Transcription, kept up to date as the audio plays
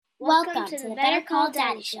Welcome to the Better Call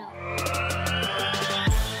Daddy Show.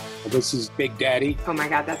 This is Big Daddy. Oh my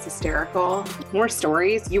God, that's hysterical. More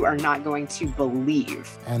stories you are not going to believe.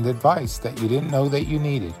 And advice that you didn't know that you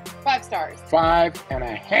needed. 5 stars.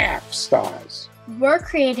 5.5 stars. We're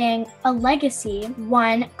creating a legacy,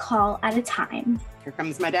 one call at a time. Here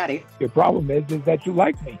comes my daddy. Your problem is that you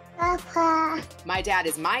like me. Papa. My dad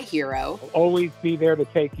is my hero. I'll always be there to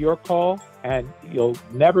take your call, and you'll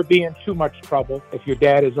never be in too much trouble if your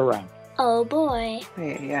dad is around. Oh boy.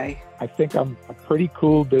 I think I'm a pretty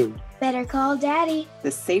cool dude. Better Call Daddy.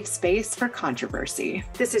 The safe space for controversy.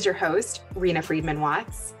 This is your host, Rena Friedman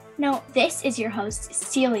Watts. No, this is your host,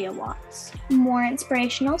 Celia Watts. More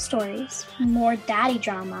inspirational stories, more daddy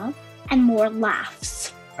drama, and more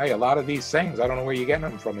laughs. Hey, a lot of these things, I don't know where you're getting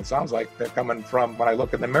them from. It sounds like they're coming from when I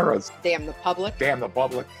look in the mirrors. Damn the public. Damn the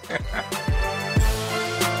public.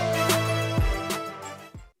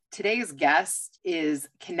 Today's guest is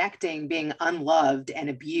connecting being unloved and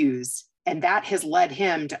abused. And that has led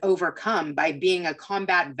him to overcome by being a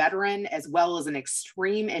combat veteran, as well as an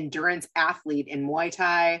extreme endurance athlete in Muay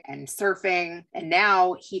Thai and surfing. And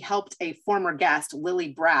now he helped a former guest, Lily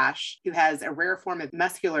Brash, who has a rare form of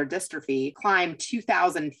muscular dystrophy, climb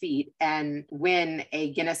 2,000 feet and win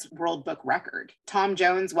a Guinness World Book record. Tom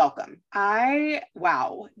Jones, welcome.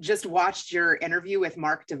 Wow, just watched your interview with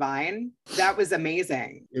Mark Divine. That was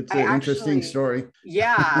amazing. It's an interesting story.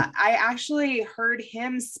 Yeah, I actually heard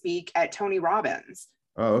him speak at Tony Robbins.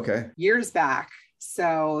 Oh, okay. Years back.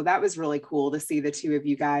 So that was really cool to see the two of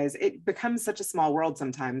you guys. It becomes such a small world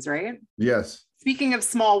sometimes, right? Yes. Speaking of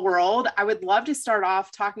small world, I would love to start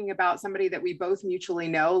off talking about somebody that we both mutually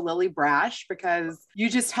know, Lily Brash, because you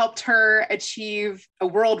just helped her achieve a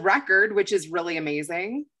world record, which is really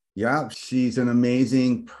amazing. Yeah, she's an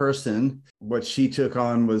amazing person. What she took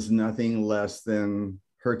on was nothing less than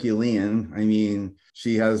Herculean. I mean,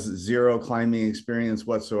 she has zero climbing experience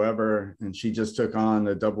whatsoever, and she just took on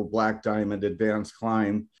a double black diamond advanced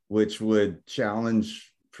climb, which would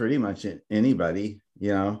challenge pretty much anybody.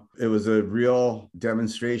 You know, it was a real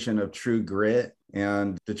demonstration of true grit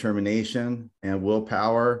and determination and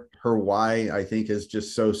willpower. Her why, I think, is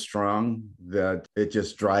just so strong that it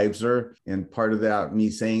just drives her. And part of that,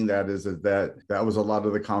 me saying that, is that was a lot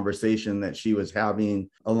of the conversation that she was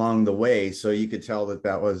having along the way. So you could tell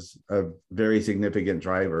that was a very significant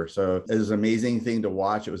driver. So it was an amazing thing to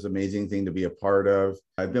watch. It was an amazing thing to be a part of.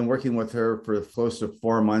 I've been working with her for close to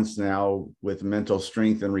 4 months now with a mental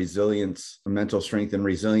strength and resilience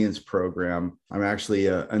program. I'm actually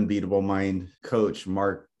an Unbeatable Mind coach,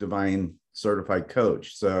 Mark Divine certified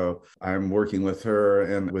coach. So I'm working with her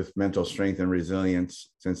and with mental strength and resilience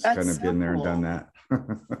since That's kind of so been there cool. and done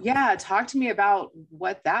that. Yeah. Talk to me about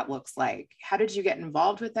what that looks like. How did you get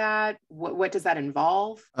involved with that? What does that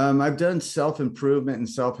involve? I've done self-improvement and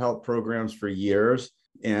self-help programs for years.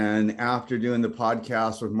 And after doing the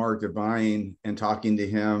podcast with Mark Divine and talking to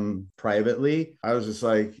him privately, I was just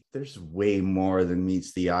like, there's way more than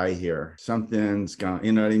meets the eye here. Something's gone,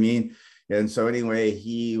 you know what I mean? And so anyway,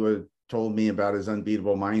 he told me about his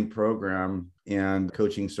Unbeatable Mind program and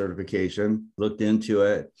coaching certification, looked into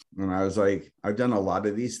it. And I was like, I've done a lot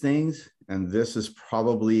of these things, and this is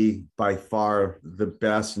probably by far the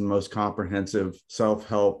best and most comprehensive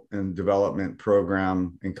self-help and development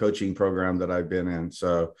program and coaching program that I've been in.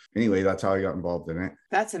 So anyway, that's how I got involved in it.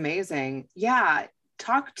 That's amazing. Yeah.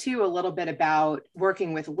 Talk to a little bit about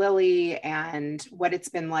working with Lily and what it's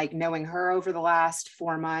been like knowing her over the last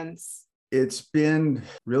 4 months. It's been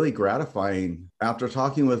really gratifying. After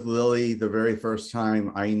talking with Lily the very first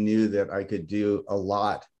time, I knew that I could do a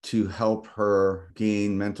lot to help her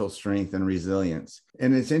gain mental strength and resilience.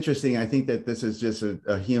 And it's interesting. I think that this is just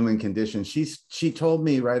a human condition. She told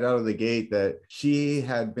me right out of the gate that she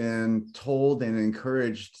had been told and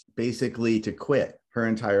encouraged basically to quit her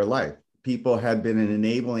entire life. People had been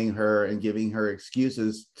enabling her and giving her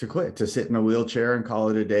excuses to quit, to sit in a wheelchair and call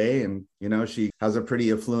it a day. And, you know, she has a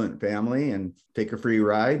pretty affluent family and take a free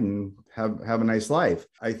ride and have a nice life.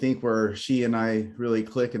 I think where she and I really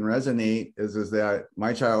click and resonate is that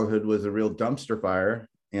my childhood was a real dumpster fire.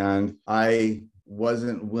 And I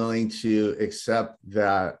wasn't willing to accept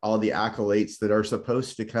that all the accolades that are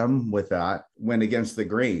supposed to come with that went against the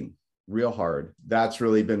grain. Real hard. That's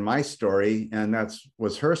really been my story, and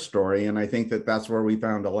was her story. And I think that that's where we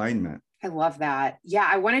found alignment. I love that. Yeah,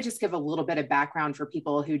 I want to just give a little bit of background for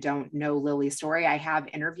people who don't know Lily's story. I have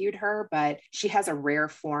interviewed her, but she has a rare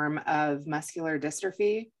form of muscular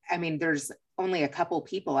dystrophy. I mean, there's only a couple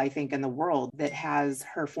people, I think, in the world that has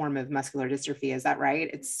her form of muscular dystrophy. Is that right?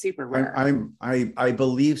 It's super rare. I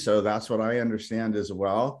believe so. That's what I understand as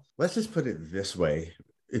well. Let's just put it this way.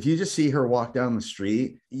 if you just see her walk down the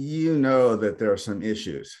street, you know that there are some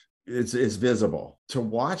issues. It's visible. To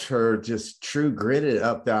watch her just true grit it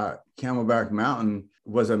up that Camelback Mountain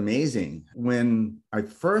was amazing. When I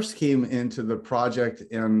first came into the project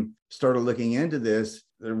and started looking into this,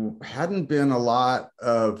 there hadn't been a lot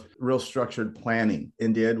of real structured planning.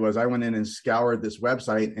 And I went in and scoured this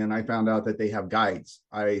website, and I found out that they have guides.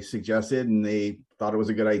 I suggested, and they thought it was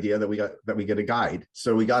a good idea that we get a guide.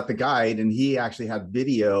 So we got the guide, and he actually had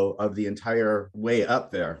video of the entire way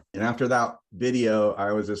up there. And after that video,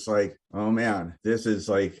 I was just like, oh man, this is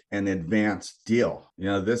like an advanced deal.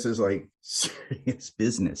 This is like serious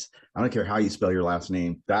business. I don't care how you spell your last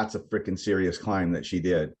name. That's a freaking serious climb that she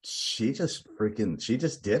did. She just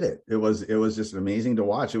did it. It was just amazing to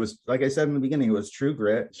watch. It was, like I said in the beginning, it was true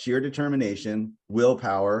grit, sheer determination,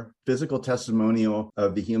 willpower, physical testimonial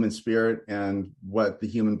of the human spirit and what the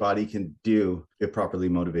human body can do if properly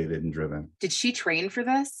motivated and driven. Did she train for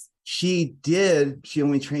this? She did. She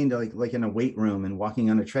only trained like in a weight room and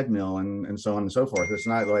walking on a treadmill and so on and so forth. It's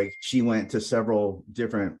not like she went to several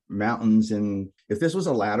different mountains. And if this was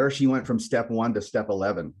a ladder, she went from step 1 to step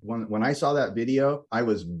 11. When I saw that video, I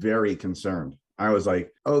was very concerned. I was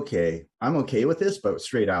like, okay, I'm okay with this, but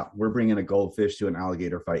straight out, we're bringing a goldfish to an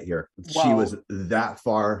alligator fight here. Wow. She was that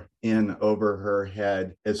far in over her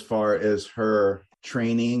head as far as her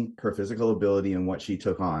training, her physical ability, and what she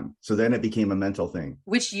took on. So then it became a mental thing.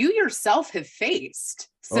 Which you yourself have faced.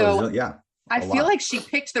 So yeah. I feel like she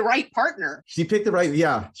picked the right partner. She picked the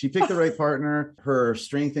right partner. Her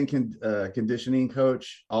strength and conditioning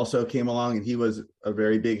coach also came along, and he was a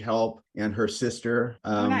very big help. And her sister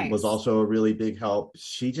was also a really big help.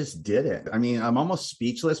 She just did it. I mean, I'm almost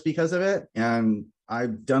speechless because of it. And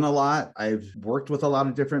I've done a lot. I've worked with a lot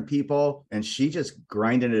of different people, and she just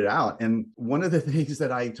grinded it out. And one of the things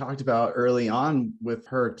that I talked about early on with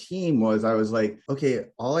her team was I was like, okay,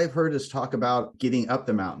 all I've heard is talk about getting up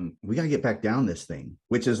the mountain. We got to get back down this thing,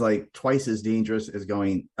 which is like twice as dangerous as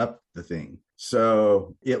going up the thing.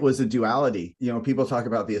 So it was a duality. People talk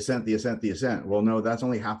about the ascent, the ascent, the ascent. Well, no, that's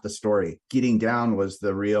only half the story. Getting down was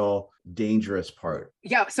the real dangerous part.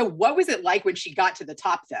 Yeah. So what was it like when she got to the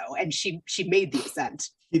top though, and she made the ascent?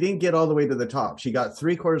 She didn't get all the way to the top. She got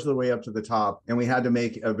 3/4 of the way up to the top, and we had to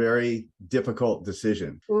make a very difficult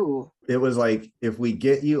decision. Ooh. It was like, if we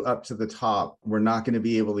get you up to the top, we're not going to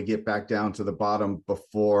be able to get back down to the bottom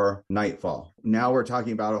before nightfall. Now we're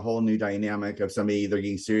talking about a whole new dynamic of somebody either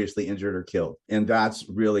getting seriously injured or killed. And that's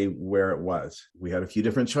really where it was. We had a few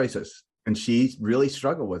different choices. And she really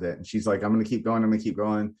struggled with it. And she's like, I'm going to keep going. I'm going to keep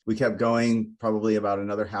going. We kept going probably about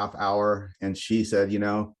another half hour. And she said,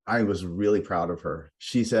 I was really proud of her.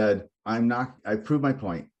 She said, I proved my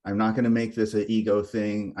point. I'm not going to make this an ego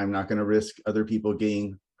thing. I'm not going to risk other people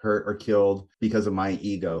getting hurt or killed because of my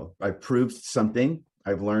ego. I proved something.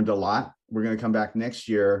 I've learned a lot. We're going to come back next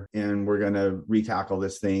year and we're going to retackle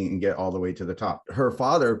this thing and get all the way to the top. Her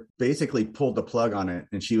father basically pulled the plug on it,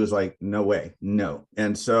 and she was like, no way, no.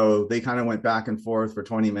 And so they kind of went back and forth for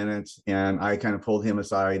 20 minutes, and I kind of pulled him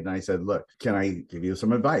aside and I said, look, can I give you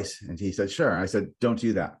some advice? And he said, sure. I said, don't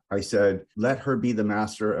do that. I said, let her be the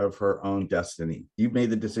master of her own destiny. You've made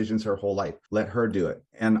the decisions her whole life. Let her do it.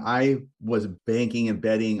 And I was banking and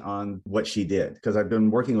betting on what she did because I've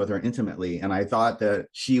been working with her intimately. And I thought that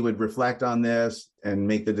she would reflect on this and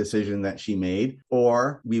make the decision that she made,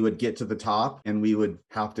 or we would get to the top and we would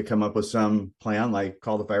have to come up with some plan, like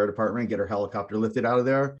call the fire department, get her helicopter lifted out of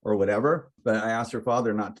there or whatever. But I asked her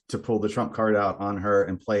father not to pull the trump card out on her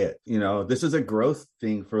and play it. This is a growth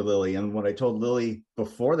thing for Lily. And what I told Lily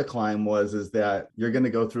before the climb is that you're going to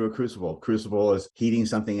go through a crucible. Crucible is heating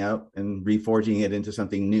something up and reforging it into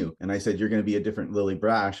something new. And I said, you're going to be a different Lily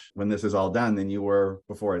Brash when this is all done than you were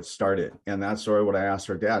before it started. And that's sort of what I asked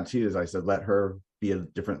her dad too, is I said, let her be a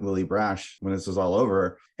different Lily Brash when this is all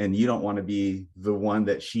over. And you don't want to be the one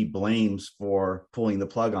that she blames for pulling the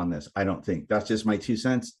plug on this. I don't think. That's just my 2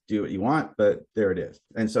 cents. Do what you want, but there it is.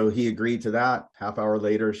 And so he agreed to that. Half hour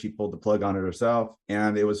later, she pulled the plug on it herself,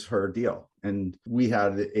 and it was her deal. And we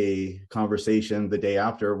had a conversation the day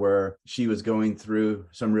after where she was going through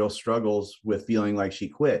some real struggles with feeling like she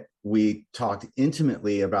quit. We talked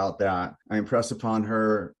intimately about that. I impressed upon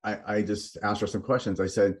her. I just asked her some questions. I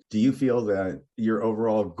said, do you feel that your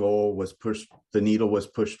overall goal was pushed, the needle was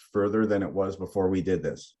pushed further than it was before we did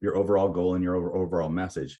this? Your overall goal and your overall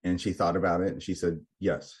message? And she thought about it and she said,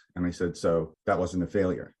 yes. And I said, so that wasn't a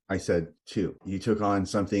failure. I said, 2, you took on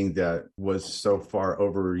something that was so far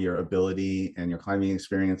over your ability and your climbing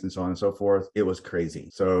experience and so on and so forth. It was crazy.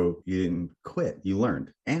 So you didn't quit. You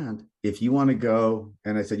learned. And if you want to go,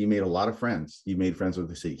 and I said, you made a lot of friends. You made friends with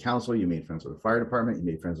the city council. You made friends with the fire department. You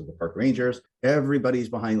made friends with the park rangers. Everybody's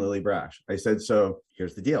behind Lily Brash. I said, so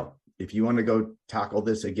here's the deal. If you want to go tackle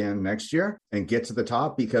this again next year and get to the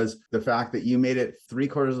top, because the fact that you made it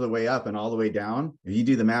 3/4 of the way up and all the way down, if you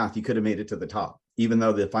do the math, you could have made it to the top. Even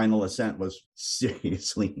though the final ascent was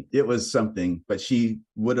seriously, it was something, but she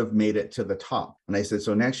would have made it to the top. And I said,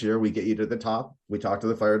 so next year we get you to the top. We talk to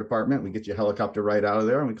the fire department, we get you a helicopter right out of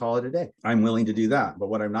there and we call it a day. I'm willing to do that. But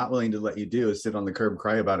what I'm not willing to let you do is sit on the curb,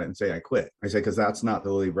 cry about it and say, I quit. I said, because that's not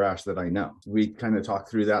the Lily Brash that I know. We kind of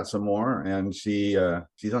talked through that some more, and she's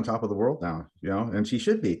on top of the world now, and she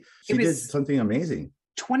should be. She did something amazing.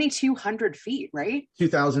 2,200 feet, right?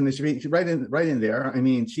 2,000 feet, right in there. I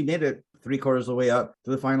mean, she made it 3/4 of the way up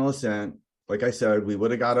to the final ascent. Like I said, we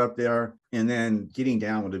would have got up there, and then getting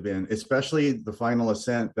down would have been, especially the final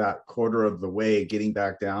ascent, that 1/4 of the way getting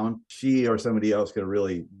back down, she or somebody else could have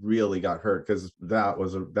really, really got hurt, because that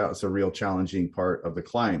was a real challenging part of the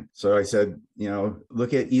climb. So I said,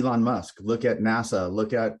 look at Elon Musk, look at NASA,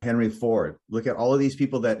 look at Henry Ford, look at all of these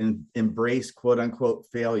people that embrace quote unquote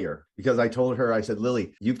failure. Because I told her, I said,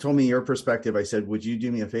 Lily, you've told me your perspective. I said, would you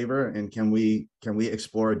do me a favor? And can we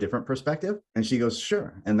explore a different perspective? And she goes,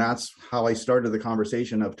 sure. And that's how I started the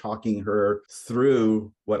conversation of talking her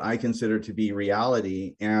through what I consider to be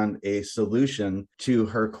reality and a solution to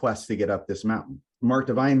her quest to get up this mountain. Mark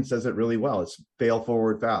Divine says it really well. It's fail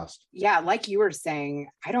forward fast. Yeah, like you were saying,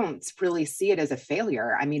 I don't really see it as a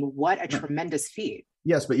failure. I mean, what a tremendous feat.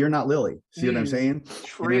 Yes, but you're not Lily. See what I'm saying?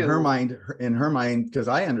 True. And in her mind, because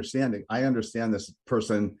I understand this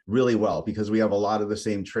person really well, because we have a lot of the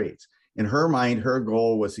same traits. In her mind, her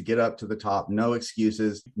goal was to get up to the top, no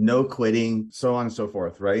excuses, no quitting, so on and so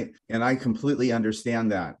forth, right? And I completely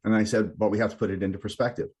understand that. And I said, but we have to put it into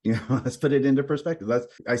perspective. Let's put it into perspective.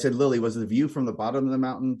 I said, Lily, was the view from the bottom of the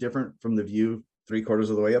mountain different from the view 3/4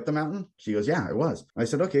 of the way up the mountain? She goes, yeah, it was. I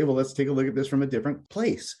said, okay, well, let's take a look at this from a different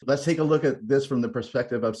place. Let's take a look at this from the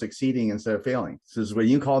perspective of succeeding instead of failing. So when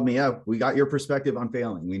you called me up, we got your perspective on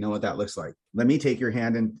failing. We know what that looks like. Let me take your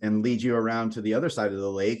hand and lead you around to the other side of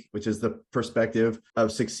the lake, which is the perspective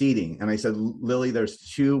of succeeding. And I said, Lily, there's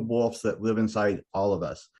 2 wolves that live inside all of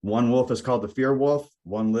us. One wolf is called the fear wolf.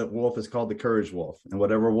 One wolf is called the courage wolf. And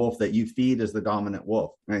whatever wolf that you feed is the dominant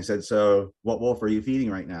wolf. And I said, so what wolf are you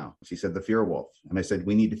feeding right now? She said, the fear wolf. And I said,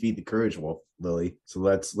 we need to feed the courage wolf, Lily. So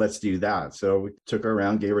let's do that. So we took her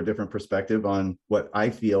around, gave her a different perspective on what I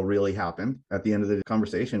feel really happened. At the end of the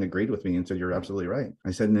conversation, agreed with me and said, you're absolutely right.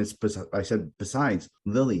 I said, besides,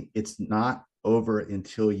 Lily, it's not over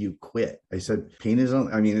until you quit. I said, pain is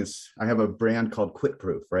only, I have a brand called Quit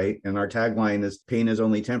Proof, right? And our tagline is pain is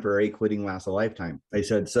only temporary, quitting lasts a lifetime. I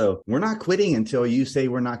said, so we're not quitting until you say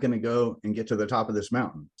we're not going to go and get to the top of this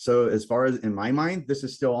mountain. So as far as in my mind, this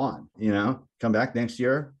is still on, come back next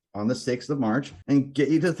year on the 6th of March and get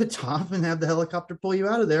you to the top and have the helicopter pull you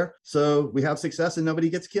out of there. So we have success and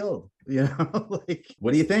nobody gets killed. What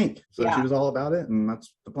do you think? So She was all about it. And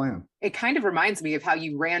that's the plan. It kind of reminds me of how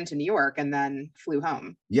you ran to New York and then flew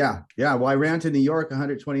home. Yeah. Well, I ran to New York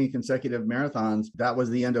 120 consecutive marathons. That was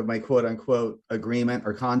the end of my quote unquote agreement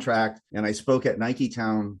or contract. And I spoke at Nike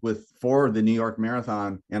Town for the New York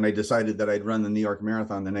Marathon. And I decided that I'd run the New York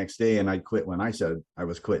Marathon the next day. And I'd quit when I said I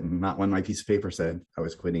was quitting, not when my piece of paper said I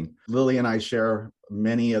was quitting. Lily and I share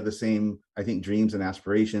many of the same, I think, dreams and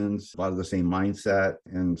aspirations, a lot of the same mindset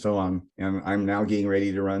and so on. And I'm now getting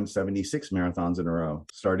ready to run 76 marathons in a row.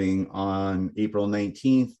 Starting on April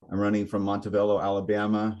 19th, I'm running from Montevallo,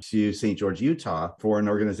 Alabama to St. George, Utah for an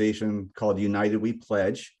organization called United We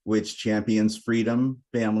Pledge, which champions freedom,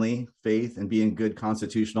 family, faith, and being good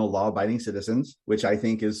constitutional law-abiding citizens, which I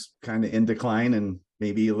think is kind of in decline and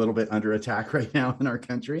maybe a little bit under attack right now in our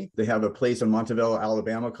country. They have a place in Montevallo,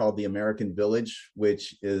 Alabama called the American Village,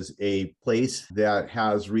 which is a place that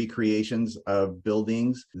has recreations of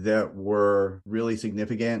buildings that were really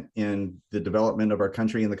significant in the development of our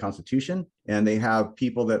country and the Constitution. And they have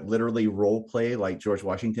people that literally role play like George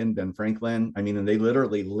Washington, Ben Franklin. And they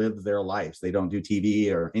literally live their lives. They don't do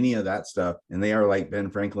TV or any of that stuff. And they are like Ben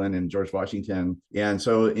Franklin and George Washington. And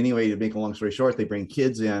so anyway, to make a long story short, they bring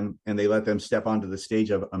kids in and they let them step onto the stage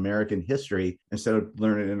of American history instead of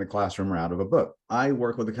learning it in a classroom or out of a book. I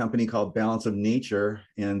work with a company called Balance of Nature,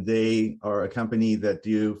 and they are a company that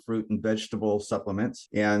do fruit and vegetable supplements.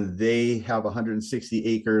 And they have 160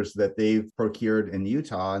 acres that they've procured in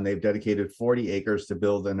Utah, and they've dedicated 40 acres to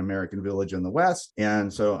build an American village in the West.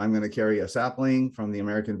 And so I'm going to carry a sapling from the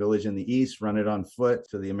American village in the East, run it on foot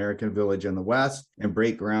to the American village in the West, and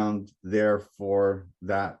break ground there for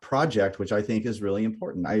that project, which I think is really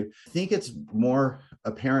important. I think it's more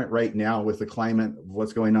apparent right now with the climate of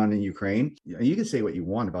what's going on in Ukraine. You can say what you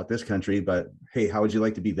want about this country, but hey, how would you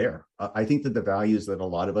like to be there? I think that the values that a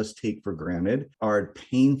lot of us take for granted are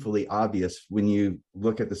painfully obvious when you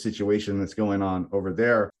look at the situation that's going on over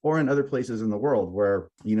there or in other places in the world where,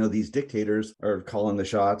 these dictators are calling the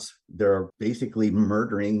shots. They're basically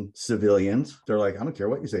murdering civilians. They're like, I don't care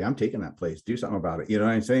what you say. I'm taking that place. Do something about it. You know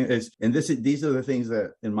what I'm saying? These are the things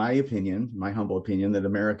that, in my opinion, my humble opinion, that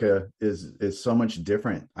America is so much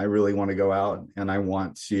different. I really want to go out and I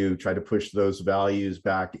want to try to push those values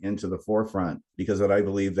back into the forefront, because I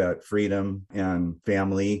believe that freedom and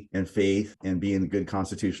family and faith and being good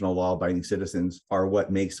constitutional law-abiding citizens are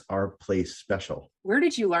what makes our place special. Where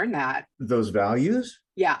did you learn that? Those values?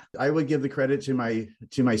 Yeah. I would give the credit to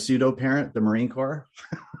my pseudo parent, the Marine Corps.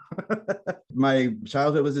 My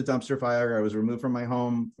childhood was a dumpster fire. I was removed from my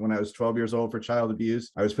home when I was 12 years old for child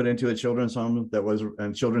abuse. I was put into a children's home that was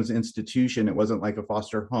a children's institution. It wasn't like a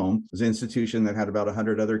foster home. It was an institution that had about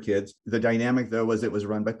 100 other kids. The dynamic, though, was it was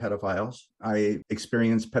run by pedophiles. I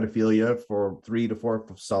experienced pedophilia for 3 to 4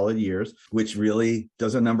 solid years, which really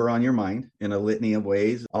does a number on your mind in a litany of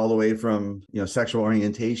ways, all the way from sexual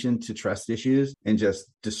orientation to trust issues, and just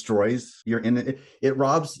destroys your it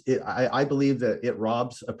robs it. I believe that it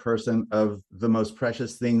robs a person of the most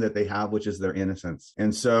precious thing that they have, which is their innocence.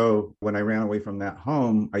 And so when I ran away from that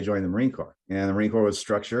home, I joined the Marine Corps, and the Marine Corps was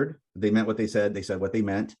structured. They meant what they said what they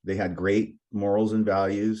meant. They had great morals and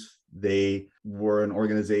values. They were an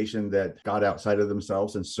organization that got outside of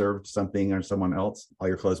themselves and served something or someone else. All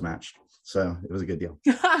your clothes matched. So it was a good deal.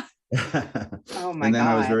 Oh my And then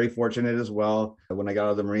God. I was very fortunate as well. When I got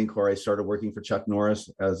out of the Marine Corps, I started working for Chuck Norris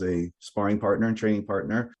as a sparring partner and training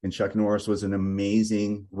partner. And Chuck Norris was an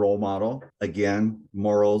amazing role model. Again,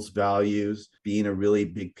 morals, values, being a really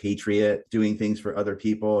big patriot, doing things for other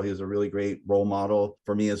people. He was a really great role model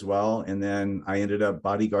for me as well. And then I ended up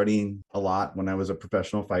bodyguarding a lot when I was a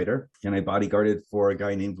professional fighter. And I bodyguarded for a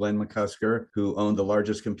guy named Glenn McCusker, who owned the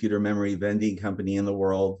largest computer memory vending company in the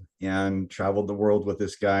world, and traveled the world with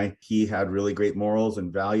this guy. He had really great morals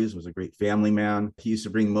and values, was a great family man. He used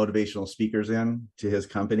to bring motivational speakers in to his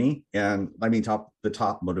company. And I mean, the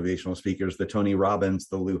top motivational speakers, the Tony Robbins,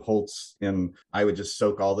 the Lou Holtz, and I would just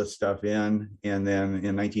soak all this stuff in. And then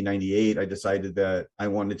in 1998, I decided that I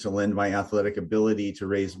wanted to lend my athletic ability to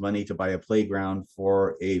raise money to buy a playground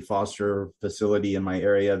for a foster facility in my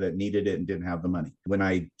area that needed it and didn't have the money. When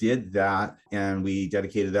I did that and we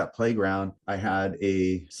dedicated that playground, I had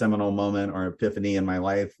a seminal moment or epiphany in my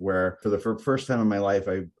life where for the first time in my life,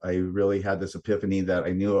 I really had this epiphany that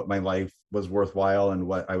I knew what my life was worthwhile and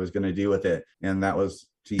what I was going to do with it. And that was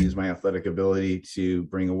to use my athletic ability to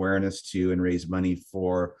bring awareness to and raise money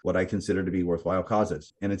for what I consider to be worthwhile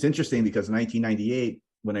causes. And it's interesting because in 1998,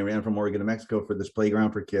 when I ran from Oregon to Mexico for this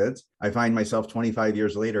playground for kids, I find myself 25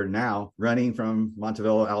 years later now running from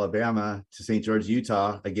Montebello, Alabama to St. George,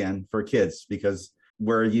 Utah again for kids, because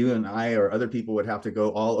where you and I or other people would have to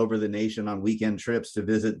go all over the nation on weekend trips to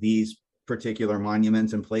visit these particular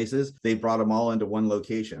monuments and places, they brought them all into one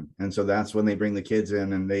location. And so that's when they bring the kids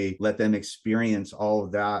in and they let them experience all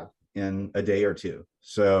of that in a day or two.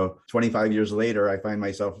 So 25 years later, I find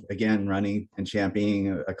myself again running and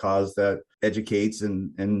championing a cause that educates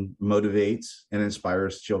and motivates and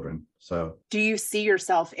inspires children. So do you see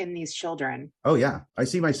yourself in these children? Oh yeah, I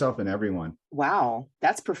see myself in everyone. Wow,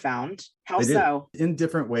 that's profound. How I so? In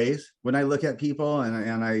different ways. When I look at people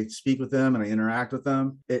and I speak with them and I interact with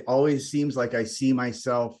them, it always seems like I see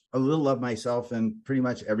myself, a little of myself in pretty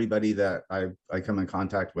much everybody that I come in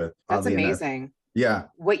contact with. That's amazing. Yeah.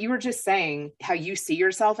 What you were just saying, how you see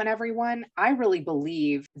yourself in everyone, I really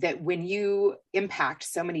believe that when you impact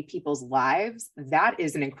so many people's lives, that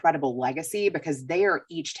is an incredible legacy because they are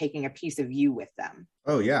each taking a piece of you with them.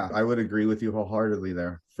 Oh, yeah. I would agree with you wholeheartedly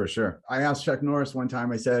there, for sure. I asked Chuck Norris one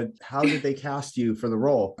time, I said, how did they cast you for the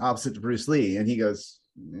role opposite to Bruce Lee? And he goes,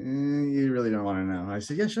 you really don't want to know. I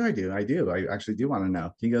said, yeah, sure I do. I actually do want to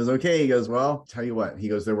know. He goes, okay. He goes, well, tell you what. He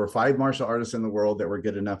goes, there were 5 martial artists in the world that were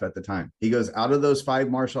good enough at the time. He goes, out of those 5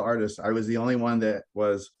 martial artists, I was the only one that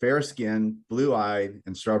was fair skinned, blue eyed,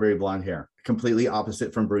 and strawberry blonde hair, completely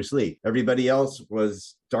opposite from Bruce Lee. Everybody else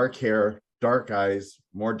was dark hair, dark eyes,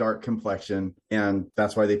 more dark complexion, and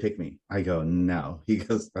that's why they pick me. I go, no. He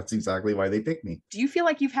goes, that's exactly why they pick me. Do you feel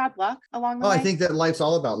like you've had luck along the way? I think that life's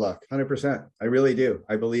all about luck, 100%. I really do.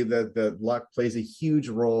 I believe that the luck plays a huge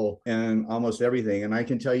role in almost everything. And I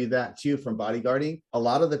can tell you that too from bodyguarding. A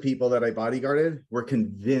lot of the people that I bodyguarded were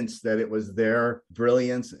convinced that it was their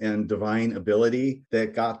brilliance and divine ability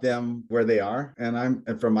that got them where they are.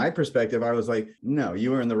 And from my perspective, I was like, no,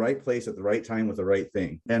 you were in the right place at the right time with the right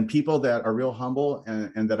thing. And people that are real humble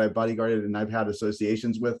and that I've bodyguarded and I've had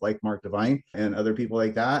associations with, like Mark Divine and other people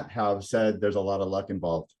like that, have said there's a lot of luck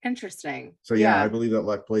involved. Interesting. So yeah, I believe that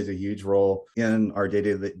luck plays a huge role in our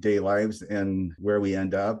day-to-day lives and where we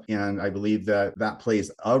end up. And I believe that that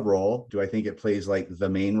plays a role. Do I think it plays like the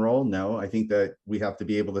main role? No, I think that we have to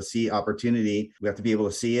be able to see opportunity. We have to be able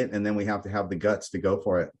to see it, and then we have to have the guts to go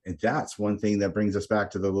for it. And that's one thing that brings us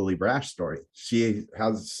back to the Lily Brash story. She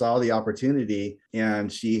saw the opportunity,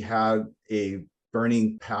 and she had a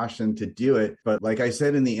burning passion to do it. But like I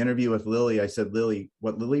said in the interview with Lily, I said, Lily,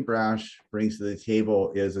 what Lily Brash brings to the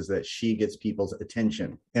table is that she gets people's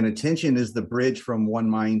attention. And attention is the bridge from one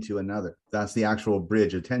mind to another. That's the actual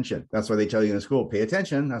bridge, attention. That's why they tell you in school, pay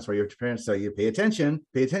attention. That's why your parents tell you, pay attention,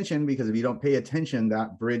 because if you don't pay attention,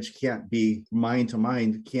 that bridge can't be mind to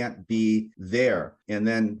mind, can't be there. And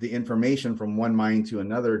then the information from one mind to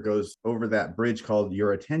another goes over that bridge called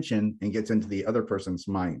your attention and gets into the other person's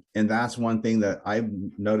mind. And that's one thing that I've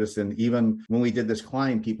noticed. And even when we did this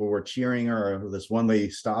climb, people were cheering her. This one lady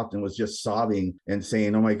stopped and was just sobbing and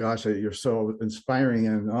saying, oh my gosh, you're so inspiring,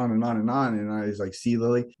 and on and on and on. And I was like, see,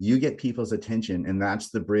 Lily, you get people's attention, and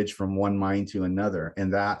that's the bridge from one mind to another.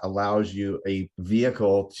 And that allows you a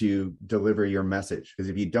vehicle to deliver your message. Because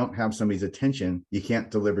if you don't have somebody's attention, you can't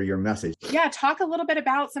deliver your message. Yeah. Talk a little bit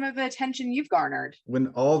about some of the attention you've garnered. When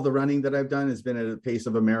all the running that I've done has been at a pace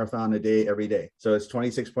of a marathon a day, every day. So it's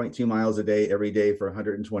 26.2 miles a day, every day for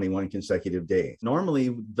 121 consecutive days.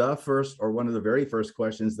 Normally, the first or one of the very first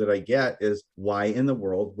questions that I get is, why in the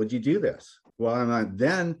world would you do this? Well, I'm not,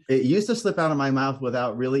 then it used to slip out of my mouth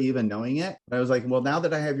without really even knowing it. I was like, well, now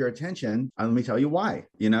that I have your attention, let me tell you why.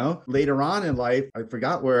 Later on in life, I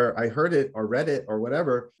forgot where I heard it or read it or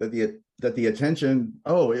whatever, that the attention,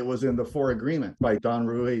 it was in the Four Agreements by Don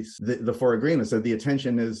Ruiz, the Four Agreements. So the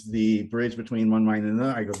attention is the bridge between one mind and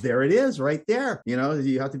another. I go, there it is right there. You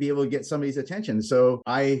have to be able to get somebody's attention. So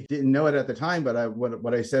I didn't know it at the time, but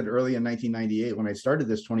what I said early in 1998, when I started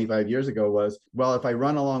this 25 years ago, was, well, if I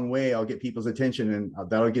run a long way, I'll get people's attention, and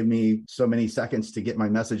that'll give me so many seconds to get my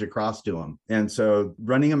message across to them. And so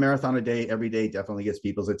running a marathon a day, every day, definitely gets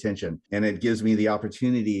people's attention. And it gives me the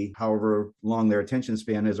opportunity, however long their attention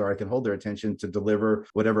span is, or I can hold their attention, to deliver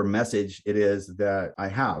whatever message it is that I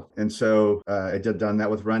have. And so I done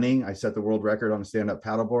that with running. I set the world record on a stand-up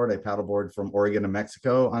paddleboard. I paddleboard from Oregon to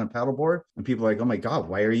Mexico on a paddleboard. And people are like, oh my God,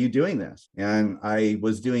 why are you doing this? And I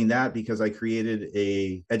was doing that because I created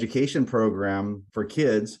a education program for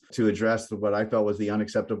kids to address what I felt was the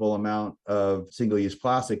unacceptable amount of single-use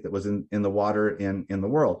plastic that was in the water in the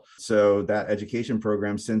world. So that education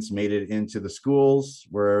program since made it into the schools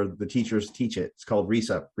where the teachers teach it. It's called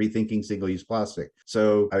RESUP, Rethinking Single-Use Plastic.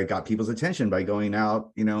 So I got people's attention by going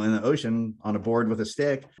out, in the ocean on a board with a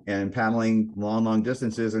stick and paddling long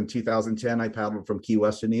distances. In 2010, I paddled from Key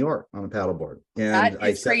West to New York on a paddleboard. And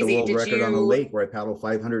I set the world record on the lake where I paddled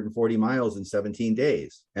 540 miles in 17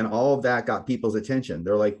 days. And all of that got people's attention.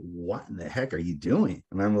 They're like, what in the heck are you doing?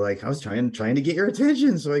 And I'm like, I was trying to get your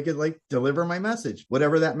attention so I could deliver my message,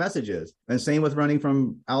 whatever that message is. And same with running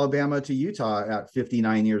from Alabama to Utah at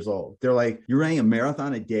 59 years old. They're like, you're running a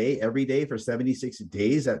marathon a day, every day for 76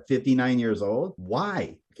 days at 59 years old?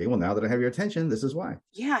 Why? Okay, well, now that I have your attention, this is why.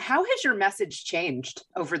 Yeah. How has your message changed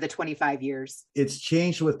over the 25 years? It's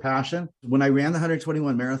changed with passion. When I ran the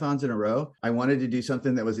 121 marathons in a row, I wanted to do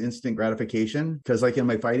something that was instant gratification. Because in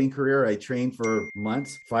my fighting career, I trained for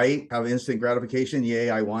months, fight, have instant gratification. Yay,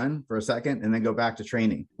 I won for a second, and then go back to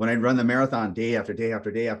training. When I'd run the marathon day after day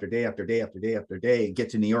after day after day after day after day after day, get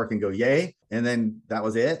to New York and go, yay. And then that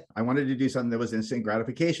was it. I wanted to do something that was instant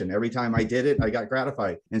gratification. Every time I did it, I got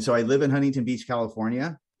gratified. And so I live in Huntington Beach,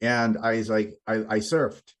 California. And I was like, I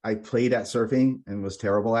surfed. I played at surfing and was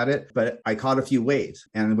terrible at it, but I caught a few waves.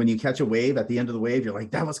 And when you catch a wave, at the end of the wave, you're like,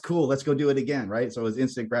 that was cool. Let's go do it again. Right. So it was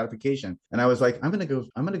instant gratification. And I was like, I'm going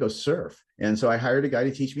to go surf. And so I hired a guy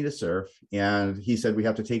to teach me to surf. And he said, we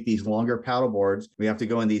have to take these longer paddle boards. We have to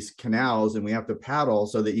go in these canals and we have to paddle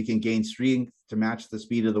so that you can gain strength to match the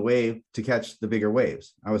speed of the wave to catch the bigger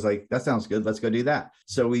waves. I was like, that sounds good. Let's go do that.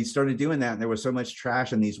 So we started doing that. And there was so much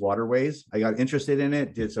trash in these waterways. I got interested in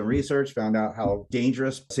it, did some research, found out how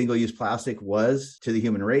dangerous single-use plastic was to the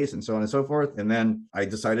human race and so on and so forth. And then I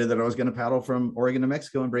decided that I was going to paddle from Oregon to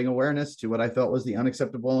Mexico and bring awareness to what I felt was the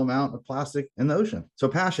unacceptable amount of plastic in the ocean. So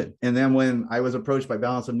passion. And then when I was approached by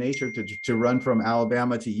Balance of Nature to run from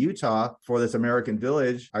Alabama to Utah for this American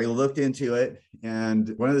Village, I looked into it.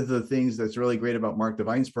 And one of the things that's really great about Mark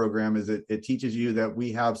Devine's program is it teaches you that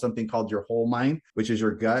we have something called your whole mind, which is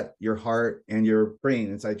your gut, your heart, and your brain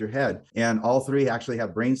inside your head. And all three actually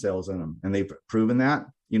have brain cells in them. And they've proven that.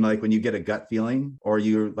 You know, like when you get a gut feeling or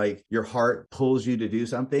you like your heart pulls you to do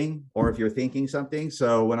something, or if you're thinking something.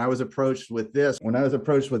 So when I was approached with this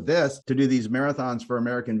to do these marathons for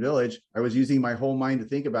American Village, I was using my whole mind to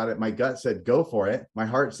think about it. My gut said, go for it. My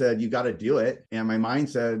heart said, you got to do it. And my mind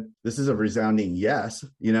said, this is a resounding yes,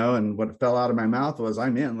 you know, and what fell out of my mouth was,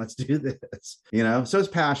 I'm in, let's do this, you know? So it's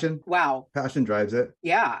passion. Wow. Passion drives it.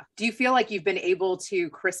 Yeah. Do you feel like you've been able to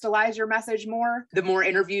crystallize your message more, the more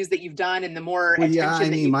interviews that you've done and the more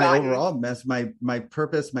attention that my overall mess, my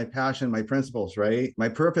purpose, my passion, my principles, right? My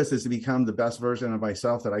purpose is to become the best version of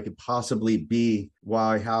myself that I could possibly be while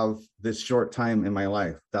I have this short time in my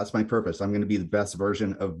life. That's my purpose. I'm going to be the best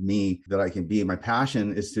version of me that I can be. My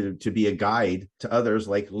passion is to be a guide to others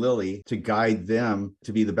like Lily, to guide them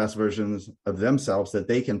to be the best versions of themselves that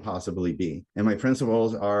they can possibly be. And my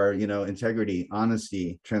principles are, you know, integrity,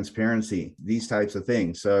 honesty, transparency, these types of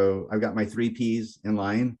things. So I've got my 3 Ps in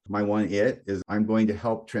line. My one it is I'm going to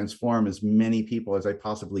help transform as many people as I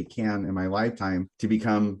possibly can in my lifetime to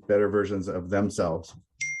become better versions of themselves.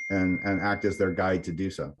 And act as their guide to do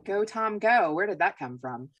so. Go, Tom, go. Where did that come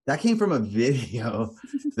from? That came from a video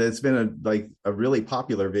that's been a really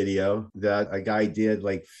popular video that a guy did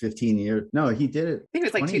like 15 years. No, he did it. I think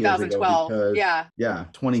it was like 2012. Yeah.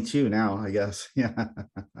 22 now, I guess. Yeah.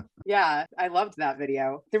 Yeah, I loved that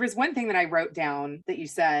video. There was one thing that I wrote down that you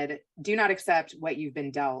said, do not accept what you've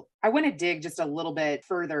been dealt. I want to dig just a little bit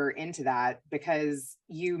further into that because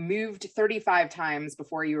you moved 35 times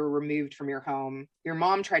before you were removed from your home. Your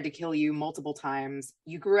mom tried to kill you multiple times.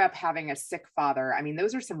 You grew up having a sick father. I mean,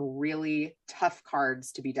 those are some really tough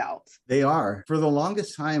cards to be dealt. They are. For the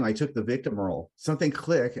longest time, I took the victim role. Something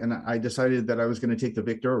clicked, and I decided that I was going to take the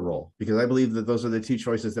victor role because I believe that those are the 2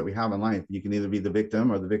 choices that we have in life. You can either be the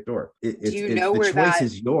victim or the victor. Do you know where the choice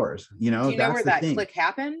is yours? You know, do you know where that click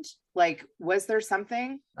happened? Like, was there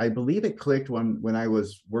something? I believe it clicked when I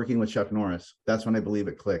was working with Chuck Norris. That's when I believe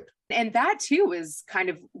it clicked. And that too is kind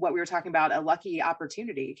of what we were talking about, a lucky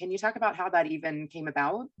opportunity. Can you talk about how that even came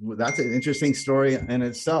about? Well, that's an interesting story in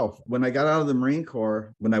itself. When I got out of the Marine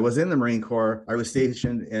Corps, when I was in the Marine Corps, I was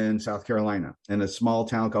stationed in South Carolina, in a small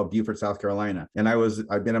town called Beaufort, South Carolina. And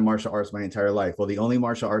I've been in martial arts my entire life. Well, the only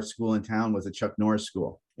martial arts school in town was a Chuck Norris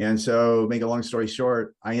school. And so, make a long story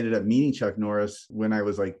short, I ended up meeting Chuck Norris when I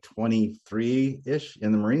was like 23-ish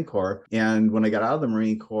in the Marine Corps. And when I got out of the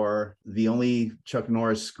Marine Corps, the only Chuck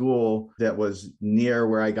Norris school that was near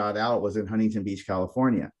where I got out was in Huntington Beach,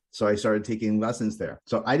 California. So I started taking lessons there.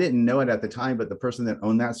 So I didn't know it at the time, but the person that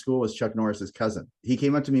owned that school was Chuck Norris's cousin. He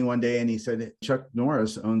came up to me one day and he said, Chuck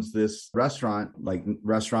Norris owns this restaurant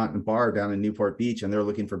and bar down in Newport Beach, and they're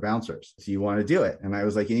looking for bouncers. Do you want to do it? And I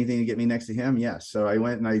was like, anything to get me next to him? Yes. So I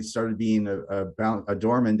went and I started being a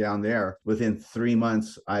doorman down there. Within 3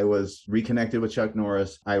 months, I was reconnected with Chuck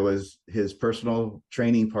Norris. I was his personal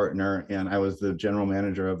training partner, and I was the general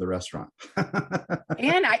manager of the restaurant.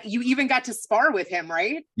 And you even got to spar with him,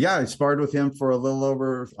 right? Yeah, I sparred with him for a little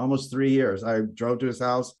over almost 3 years. I drove to his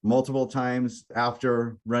house multiple times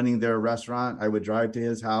after running their restaurant. I would drive to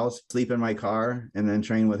his house, sleep in my car, and then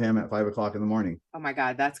train with him at 5 o'clock in the morning. Oh my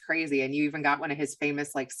God, that's crazy. And you even got one of his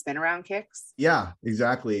famous like spin around kicks? Yeah,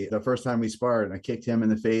 exactly. The first time we sparred, I kicked him in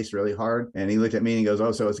the face really hard. And he looked at me and he goes,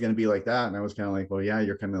 oh, so it's going to be like that? And I was kind of like, well, yeah,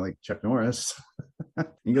 you're kind of like Chuck Norris.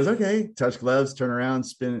 He goes, okay, touch gloves, turn around,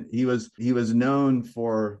 spin. He was known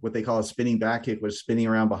for what they call a spinning back kick, was spinning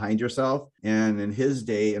around behind yourself. And in his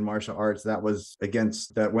day in martial arts, that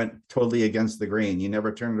went totally against the grain. You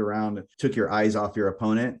never turned around, took your eyes off your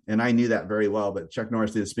opponent. And I knew that very well, but Chuck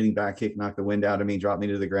Norris did a spinning back kick, knocked the wind out of me, dropped me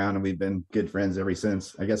to the ground, and we've been good friends ever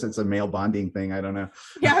since. I guess it's a male bonding thing. I don't know.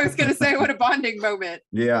 Yeah, I was going to say, what a bonding moment.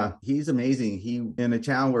 Yeah, he's amazing. He, in a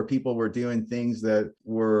town where people were doing things that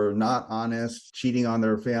were not honest, cheating cheating on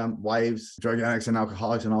their wives, drug addicts and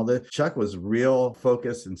alcoholics and all this. Chuck was real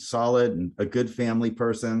focused and solid and a good family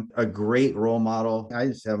person, a great role model. I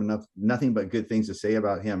just have nothing but good things to say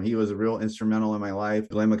about him. He was a real instrumental in my life.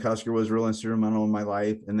 Glenn McCusker was real instrumental in my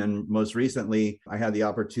life. And then most recently, I had the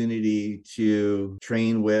opportunity to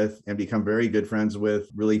train with and become very good friends with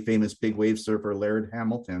really famous big wave surfer Laird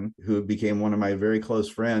Hamilton, who became one of my very close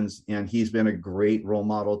friends. And he's been a great role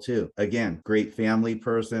model too. Again, great family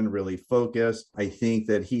person, really focused. I think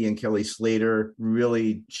that he and Kelly Slater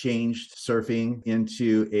really changed surfing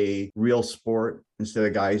into a real sport instead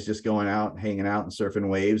of guys just going out, hanging out and surfing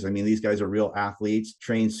waves. I mean, these guys are real athletes,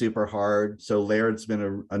 train super hard. So Laird's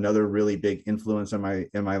been another really big influence in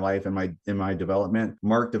my life and in my development.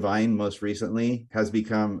 Mark Divine, most recently, has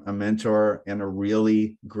become a mentor and a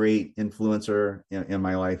really great influencer in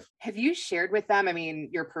my life. Have you shared with them, I mean,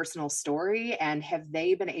 your personal story, and have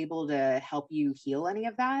they been able to help you heal any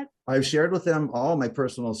of that? I've shared with them all my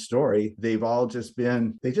personal story. They've just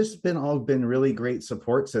been really great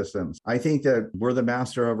support systems. I think that we're the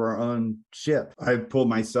master of our own ship. I pulled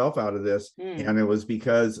myself out of this, and it was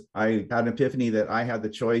because I had an epiphany that I had the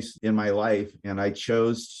choice in my life, and I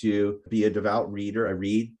chose to be a devout reader. I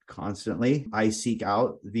read constantly. I seek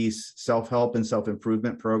out these self-help and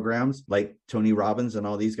self-improvement programs like Tony Robbins and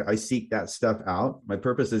all these guys. I seek that stuff out. My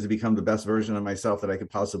purpose is to become the best version of myself that I could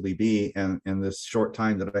possibly be in this short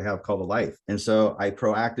time that I have called a life. And so I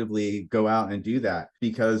proactively go out and do that,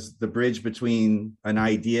 because the bridge between an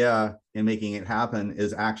idea and making it happen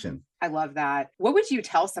is action. I love that. What would you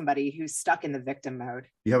tell somebody who's stuck in the victim mode?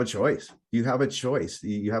 You have a choice. You have a choice.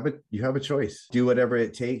 You have a choice. Do whatever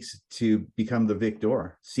it takes to become the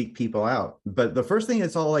victor. Seek people out. But the first thing,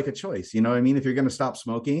 it's all like a choice. You know what I mean? If you're going to stop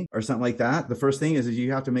smoking or something like that, the first thing is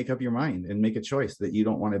you have to make up your mind and make a choice that you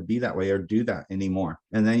don't want to be that way or do that anymore.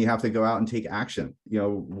 And then you have to go out and take action. You know,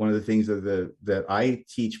 one of the things that I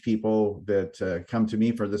teach people that come to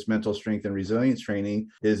me for this mental strength and resilience training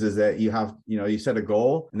is that you set a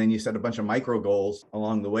goal, and then you set a bunch of micro goals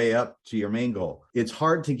along the way up to your main goal. It's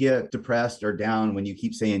hard to get depressed or down when you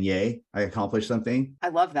keep saying, yay, I accomplished something. I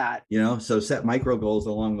love that. So set micro goals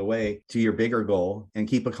along the way to your bigger goal and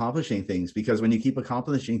keep accomplishing things, because when you keep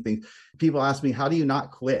accomplishing things, people ask me, how do you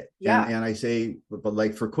not quit? Yeah. And I say, but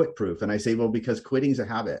like for quit proof. And I say, well, because quitting's a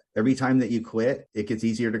habit. Every time that you quit, it gets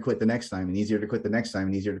easier to quit the next time, and easier to quit the next time,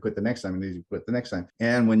 and easier to quit the next time, and easier to quit the next time.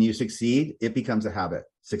 And when you succeed, it becomes a habit.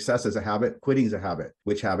 Success is a habit. Quitting is a habit.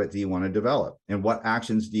 Which habit do you want to develop? And what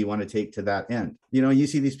actions do you want to take to that end? You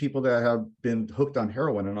see these people that have been hooked on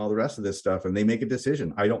heroin and all the rest of this stuff, and they make a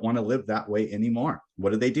decision. I don't want to live that way anymore.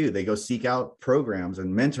 What do? They go seek out programs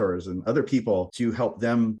and mentors and other people to help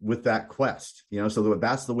them with that quest. So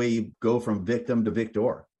that's the way you go from victim to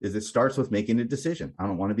victor. Is it starts with making a decision. I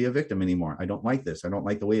don't want to be a victim anymore. I don't like this. I don't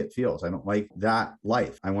like the way it feels. I don't like that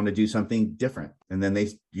life. I want to do something different. And then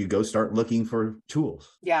you go start looking for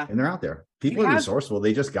tools. Yeah. And they're out there. People are resourceful.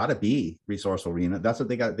 They just got to be resourceful, Rena. That's what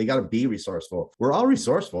they got. They got to be resourceful. We're all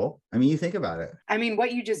resourceful. I mean, you think about it. I mean,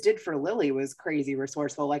 what you just did for Lily was crazy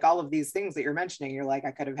resourceful. Like all of these things that you're mentioning, you're like,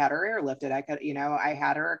 I could have had her airlifted. I could, I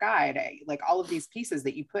had her a guide. Like all of these pieces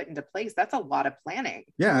that you put into place, that's a lot of planning.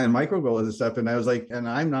 Yeah. And micro goals and stuff. And I was like, and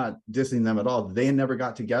I'm not dissing them at all. They never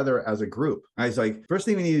got together as a group. I was like, first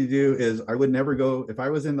thing we need to do is I would never go, if I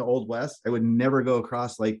was in the Old West, I would never go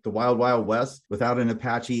across like the Wild Wild West without an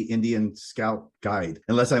Apache Indian scout guide,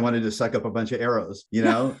 unless I wanted to suck up a bunch of arrows,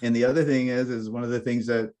 And the other thing is one of the things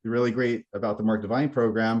that really great about the Mark Divine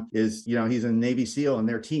program is, he's a Navy SEAL and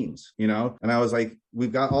their teams, and I was like,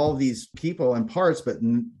 we've got all these people and parts, but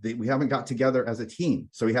we haven't got together as a team.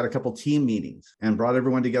 So we had a couple team meetings and brought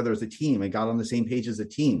everyone together as a team and got on the same page as a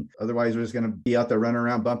team. Otherwise, we're just going to be out there running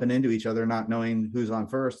around, bumping into each other, not knowing who's on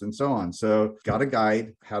first and so on. So got a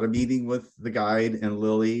guide, had a meeting with the guide and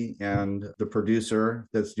Lily and the producer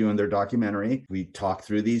that's doing their documentary. We talked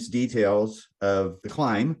through these details of the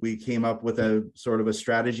climb. We came up with a sort of a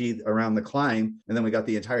strategy around the climb. And then we got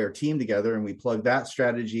the entire team together and we plugged that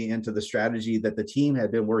strategy into the strategy that the team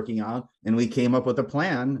had been working on. And we came up with a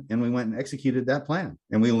plan and we went and executed that plan.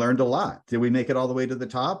 And we learned a lot. Did we make it all the way to the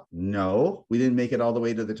top? No, we didn't make it all the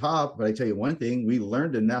way to the top. But I tell you one thing, we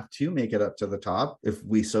learned enough to make it up to the top if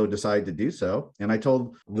we so decide to do so. And I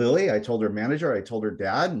told Lily, I told her manager, I told her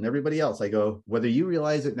dad and everybody else, I go, whether you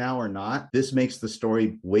realize it now or not, this makes the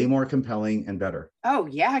story way more compelling and better. Oh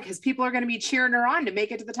yeah, because people are going to be cheering her on to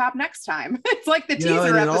make it to the top next time. It's like the teaser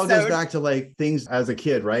and it episode. all goes back to like things as a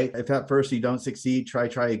kid, right? If at first you don't succeed, try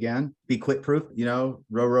again. be quit proof,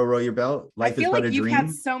 row your boat. Life I feel is but like a you've dream.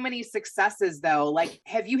 had so many successes though. Like,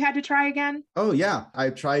 have you had to try again? Oh yeah.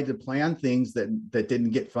 I've tried to plan things that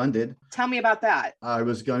didn't get funded. Tell me about that. I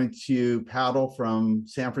was going to paddle from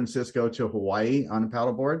San Francisco to Hawaii on a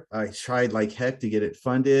paddleboard. I tried like heck to get it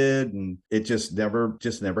funded, and it just never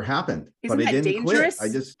happened. Isn't but I that didn't dangerous? quit.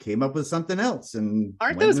 I just came up with something else. And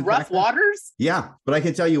aren't went those and rough packed up. waters? Yeah, but I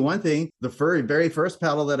can tell you one thing. The very first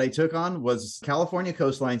paddle that I took on was California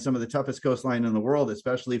coastline, some of the toughest coastline in the world,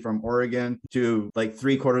 especially from Oregon to like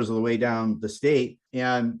 3/4 of the way down the state.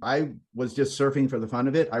 And I was just surfing for the fun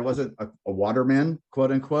of it. I wasn't a waterman, quote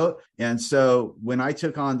unquote. And so when I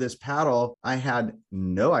took on this paddle, I had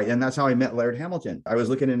no idea. And that's how I met Laird Hamilton. I was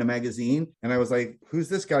looking in a magazine and I was like, who's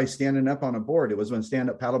this guy standing up on a board? It was when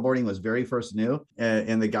stand-up paddleboarding was very first new.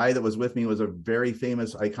 And the guy that was with me was a very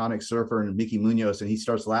famous, iconic surfer, and Mickey Munoz. And he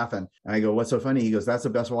starts laughing. And I go, what's so funny? He goes, that's the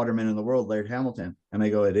best waterman in the world, Laird Hamilton. And I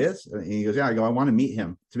go, it is? And he goes, yeah. I go, I want to meet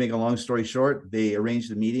him. To make a long story short, they arranged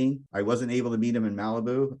a meeting. I wasn't able to meet him in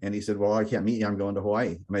Malibu. And he said, well, I can't meet you. I'm going to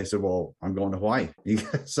Hawaii. And I said, well, I'm going to Hawaii.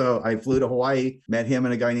 So I flew to Hawaii, met him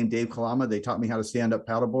and a guy named Dave Kalama. They taught me how to stand up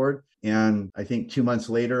paddleboard. And I think 2 months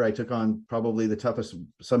later, I took on probably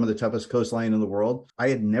some of the toughest coastline in the world. I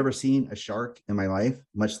had never seen a shark in my life,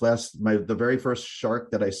 much less the very first shark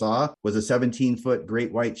that I saw was a 17-foot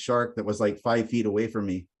great white shark that was like 5 feet away from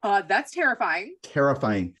me. That's terrifying.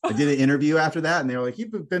 Terrifying. I did an interview after that and they were like,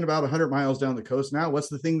 you've been about 100 miles down the coast now. What's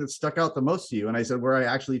the thing that stuck out the most to you? And I said, where I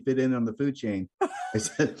actually fit in on the food chain. I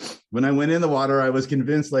said, when I went in the water, I was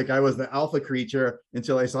convinced like I was the alpha creature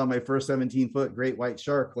until I saw my first 17-foot great white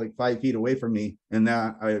shark like 5 feet away from me. And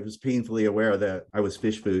that I was painfully aware that I was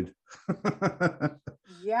fish food.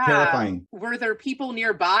 Yeah. Terrifying. Were there people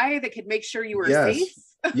nearby that could make sure you were Yes. safe?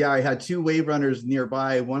 Yeah, I had 2 wave runners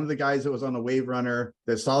nearby. One of the guys that was on the wave runner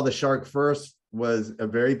that saw the shark first was a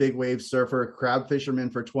very big wave surfer, crab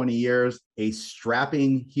fisherman for 20 years, a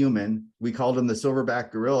strapping human. We called him the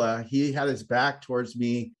silverback gorilla. He had his back towards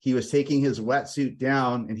me. He was taking his wetsuit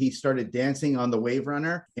down and he started dancing on the wave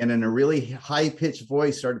runner. And in a really high pitched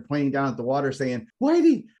voice started pointing down at the water saying,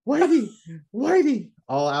 Whitey, Whitey, Whitey,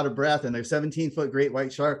 all out of breath. And the 17-foot great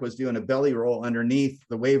white shark was doing a belly roll underneath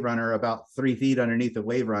the wave runner, about 3 feet underneath the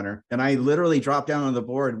wave runner. And I literally dropped down on the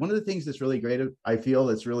board. One of the things that's really great, I feel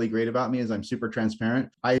that's really great about me is I'm super transparent.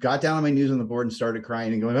 I got down on my knees on the board and started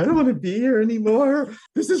crying and going, I don't want to be here anymore.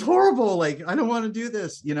 This is horrible. Like, I don't want to do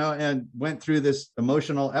this, and went through this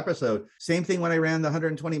emotional episode. Same thing when I ran the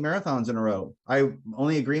 120 marathons in a row.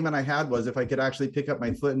 Only agreement I had was if I could actually pick up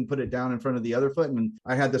my foot and put it down in front of the other foot. And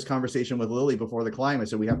I had this conversation with Lily before the climb. I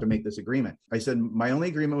said, we have to make this agreement. I said, my only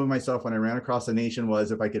agreement with myself when I ran across the nation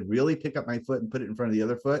was if I could really pick up my foot and put it in front of the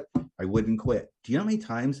other foot, I wouldn't quit. Do you know how many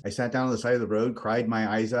times I sat down on the side of the road, cried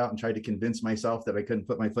my eyes out and tried to convince myself that I couldn't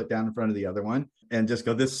put my foot down in front of the other one and just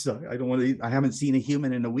go, I don't want to, I haven't seen a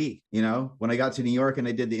human in a week. When I got to New York and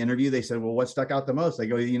I did the interview, they said, well, what stuck out the most? I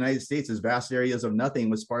go, the United States is vast areas of nothing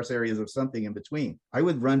with sparse areas of something in between. I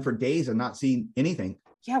would run for days and not see anything.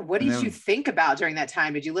 Yeah. What did you think about during that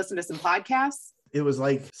time? Did you listen to some podcasts? It was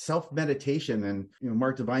like self-meditation, and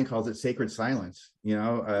Mark Divine calls it sacred silence.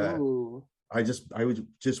 I would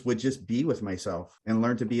just be with myself and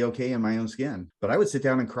learn to be okay in my own skin. But I would sit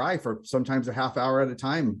down and cry for sometimes a half hour at a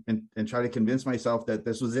time and try to convince myself that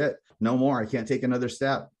this was it. No more. I can't take another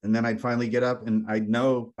step. And then I'd finally get up and I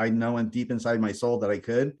know and deep inside my soul that I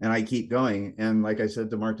could, and I keep going. And like I said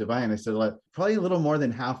to Mark Divine, I said, probably a little more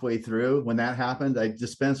than halfway through when that happened, I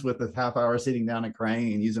dispensed with the half hour sitting down and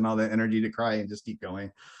crying and using all that energy to cry and just keep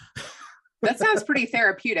going. That sounds pretty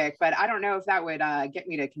therapeutic, but I don't know if that would get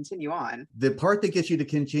me to continue on. The part that gets you to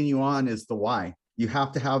continue on is the why. You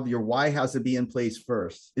have to have your why has to be in place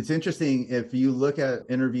first. It's interesting. If you look at an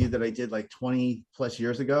interview that I did like 20 plus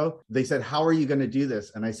years ago, they said, how are you going to do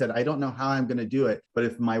this? And I said, I don't know how I'm going to do it, but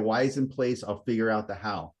if my why is in place, I'll figure out the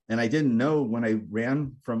how. And I didn't know when I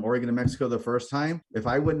ran from Oregon to Mexico the first time, if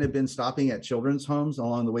I wouldn't have been stopping at children's homes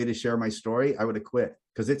along the way to share my story, I would have quit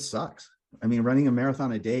because it sucks. I mean, running a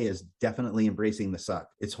marathon a day is definitely embracing the suck.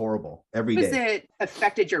 It's horrible every day. Has it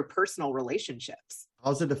affected your personal relationships?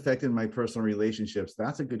 How's it affected my personal relationships?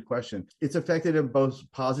 That's a good question. It's affected them both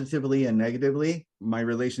positively and negatively. My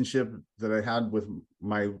relationship that I had with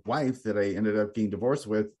my wife that I ended up getting divorced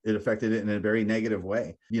with, it affected it in a very negative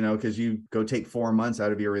way, because you go take 4 months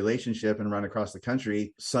out of your relationship and run across the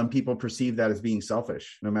country. Some people perceive that as being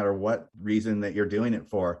selfish, no matter what reason that you're doing it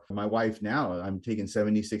for. My wife now, I'm taking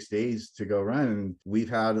 76 days to go run. And we've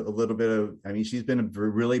had a little bit of, she's been a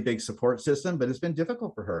really big support system, but it's been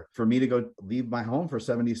difficult for her. For me to go leave my home for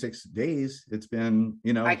 76 days, it's been,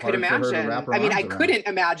 I could imagine. I couldn't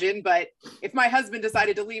imagine, but if my husband husband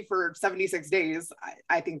decided to leave for 76 days,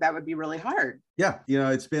 I think that would be really hard. Yeah.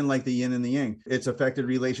 It's been like the yin and the yang. It's affected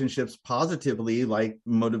relationships positively, like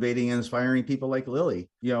motivating and inspiring people like Lily.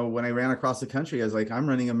 When I ran across the country, I was like, I'm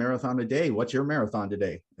running a marathon a day. What's your marathon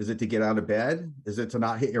today? Is it to get out of bed? Is it to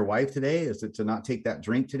not hit your wife today? Is it to not take that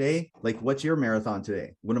drink today? Like, what's your marathon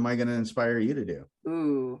today? What am I going to inspire you to do?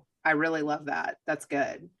 Ooh, I really love that. That's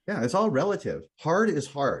good. Yeah, it's all relative. Hard is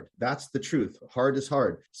hard. That's the truth. Hard is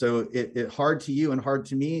hard. So it hard to you and hard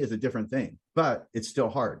to me is a different thing, but it's still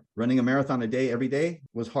hard. Running a marathon a day every day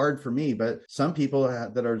was hard for me, but some people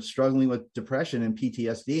that are struggling with depression and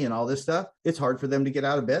PTSD and all this stuff, it's hard for them to get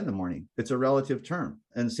out of bed in the morning. It's a relative term.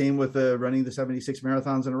 And same with running the 76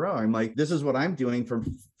 marathons in a row. I'm like, this is what I'm doing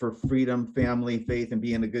for freedom, family, faith, and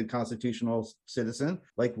being a good constitutional citizen.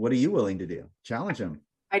 Like, what are you willing to do? Challenge them.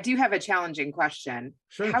 I do have a challenging question.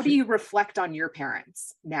 Sure. How do you reflect on your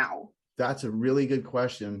parents now? That's a really good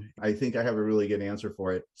question. I think I have a really good answer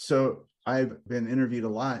for it. So I've been interviewed a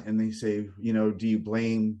lot and they say, do you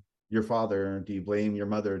blame your father? Do you blame your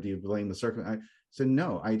mother? Do you blame the circumstance? So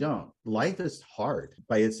no, I don't. Life is hard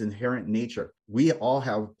by its inherent nature. We all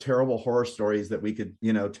have terrible horror stories that we could,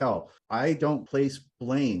 tell. I don't place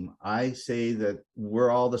blame. I say that we're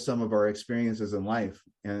all the sum of our experiences in life,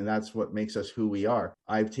 and that's what makes us who we are.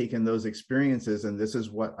 I've taken those experiences, and this is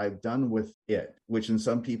what I've done with it, which in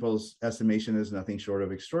some people's estimation is nothing short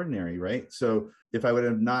of extraordinary, right? So if I would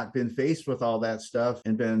have not been faced with all that stuff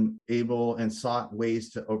and been able and sought ways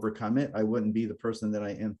to overcome it, I wouldn't be the person that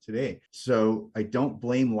I am today. So I don't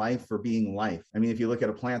blame life for being life. I mean, if you look at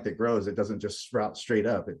a plant that grows, it doesn't just sprout straight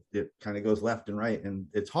up. It kind of goes left and right, and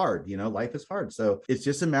it's hard. Life is hard. So it's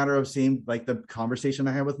just a matter of seeing, like the conversation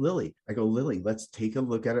I had with Lily. I go, Lily, let's take a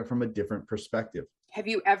look at it from a different perspective. Have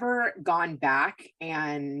you ever gone back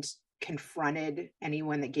and confronted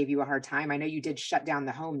anyone that gave you a hard time? I know you did shut down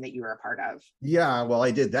the home that you were a part of. Yeah, well, I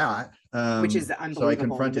did that. Which is unbelievable. So I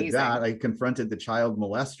confronted amazing. that. I confronted the child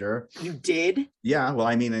molester. You did? Yeah, well,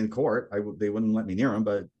 I mean, in court, they wouldn't let me near him,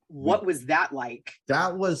 but what was that like?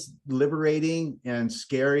 That was liberating and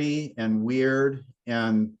scary and weird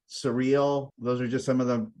and surreal. Those are just some of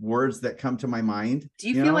the words that come to my mind. Do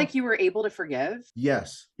you feel like you were able to forgive?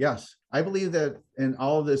 Yes. I believe that in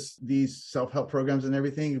all of these self-help programs and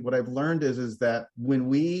everything, what I've learned is that when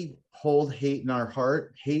we hold hate in our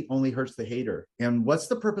heart, hate only hurts the hater. And what's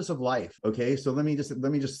the purpose of life? Okay, so let me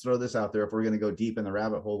just throw this out there. If we're going to go deep in the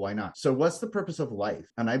rabbit hole, why not? So what's the purpose of life?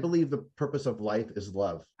 And I believe the purpose of life is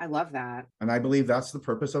love. I love that. And I believe that's the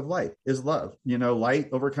purpose of life, is love. Light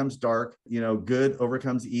overcomes dark, good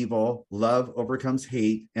overcomes evil, love overcomes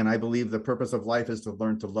hate. And I believe the purpose of life is to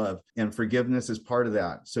learn to love, and forgiveness is part of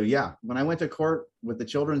that. So yeah, when I went to court with the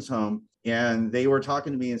children's home, and they were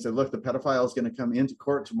talking to me and said, look, the pedophile is going to come into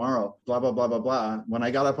court tomorrow, blah, blah, blah, blah, blah. When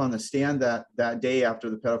I got up on the stand that day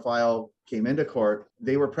after the pedophile came into court,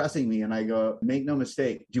 they were pressing me, and I go, make no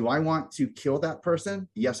mistake, do I want to kill that person?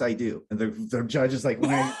 Yes, I do. And the judge is like,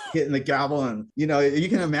 when I hitting the gavel, and you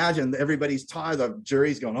can imagine everybody's tired, the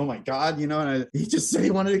jury's going, oh my God, and he just said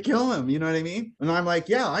he wanted to kill him, you know what I mean? And I'm like,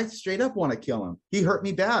 yeah, I straight up want to kill him. He hurt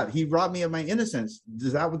me bad. He robbed me of my innocence.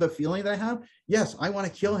 Is that what the feeling that I have? Yes, I want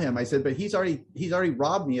to kill him. I said, but he's already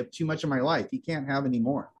robbed me of too much of my life. He can't have any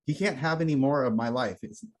more. He can't have any more of my life.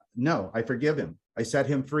 No, I forgive him. I set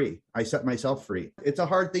him free. I set myself free. It's a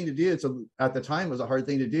hard thing to do. At the time, it was a hard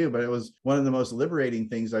thing to do, but it was one of the most liberating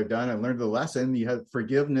things I've done. I learned the lesson.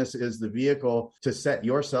 Forgiveness is the vehicle to set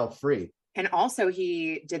yourself free. And also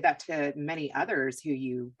he did that to many others who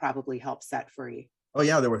you probably helped set free. Oh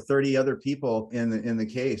yeah, there were 30 other people in the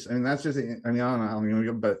case. I mean, that's just, I don't know how I'm going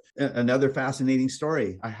to go, but another fascinating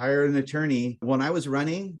story. I hired an attorney when I was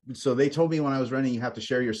running. So they told me when I was running, you have to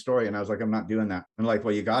share your story. And I was like, I'm not doing that. I'm like,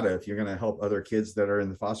 well, you got to, if you're going to help other kids that are in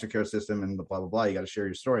the foster care system and blah, blah, blah, you got to share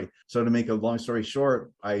your story. So to make a long story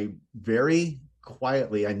short, I very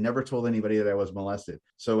quietly, I never told anybody that I was molested.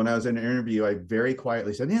 So when I was in an interview, I very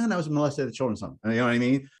quietly said, yeah, and I was molested at children's home. And you know what I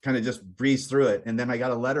mean? Kind of just breezed through it. And then I got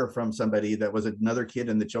a letter from somebody that was another kid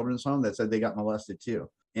in the children's home that said they got molested too.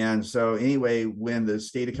 And so anyway, when the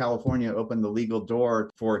state of California opened the legal door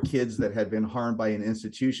for kids that had been harmed by an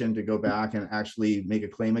institution to go back and actually make a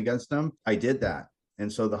claim against them, I did that.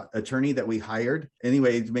 And so the attorney that we hired,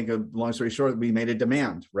 anyway, to make a long story short, we made a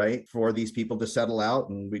demand, right, for these people to settle out,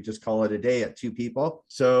 and we just call it a day at 2 people.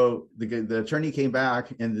 So the attorney came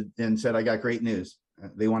back and said, I got great news.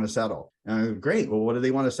 They want to settle. Great. Well, what do they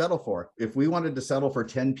want to settle for? If we wanted to settle for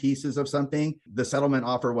 10 pieces of something, the settlement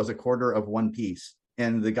offer was a quarter of one piece.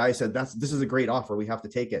 And the guy said, this is a great offer. We have to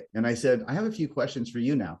take it. And I said, I have a few questions for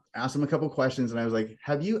you now. Asked him a couple of questions. And I was like,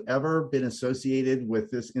 have you ever been associated with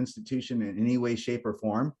this institution in any way, shape, or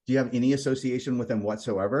form? Do you have any association with them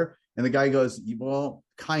whatsoever? And the guy goes, well,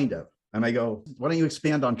 kind of. And I go, why don't you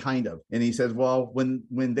expand on kind of? And he says, well, when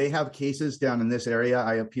they have cases down in this area,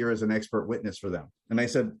 I appear as an expert witness for them. And I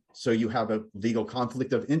said, so you have a legal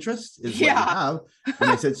conflict of interest is what you have. And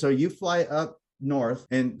I said, so you fly up north.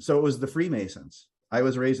 And so it was the Freemasons. I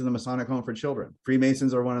was raised in the Masonic Home for Children.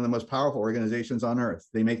 Freemasons are one of the most powerful organizations on earth.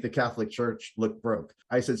 They make the Catholic Church look broke.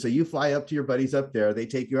 I said, so you fly up to your buddies up there. They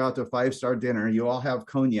take you out to a 5-star dinner. You all have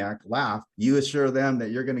cognac, laugh. You assure them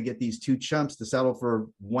that you're going to get these 2 chumps to settle for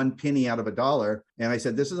 1 penny out of $1. And I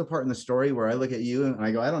said, this is a part in the story where I look at you and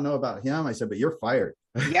I go, I don't know about him. I said, but you're fired.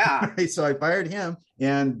 Yeah. So I fired him.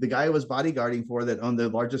 And the guy I was bodyguarding for that owned the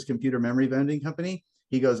largest computer memory vending company,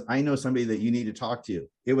 he goes, I know somebody that you need to talk to.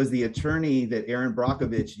 It was the attorney that Aaron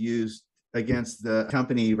Brockovich used against the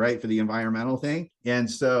company, right, for the environmental thing.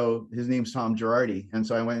 And so his name's Tom Girardi. And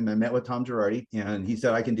so I went and I met with Tom Girardi and he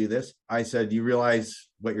said, I can do this. I said, you realize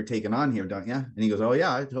what you're taking on here, don't you? And he goes, oh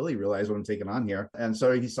yeah, I totally realize what I'm taking on here. And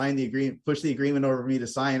so he signed the agreement, pushed the agreement over for me to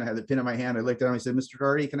sign. I had the pen in my hand. I looked at him. I said, Mr.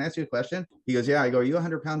 Girardi, can I ask you a question? He goes, yeah. I go, are you a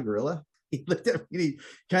 100-pound gorilla? He looked at me, he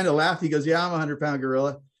kind of laughed. He goes, yeah, I'm a 100-pound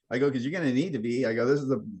gorilla. I go, because you're going to need to be. I go, this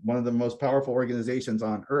is one of the most powerful organizations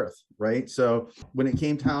on earth, right? So when it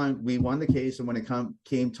came time, we won the case. And when it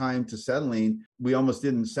came time to settling, we almost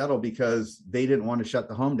didn't settle because they didn't want to shut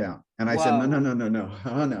the home down. And I said,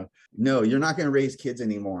 no, you're not going to raise kids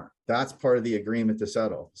anymore. That's part of the agreement to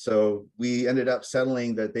settle. So we ended up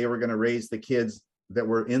settling that they were going to raise the kids that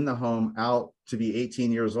were in the home out to be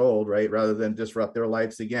 18 years old, right? Rather than disrupt their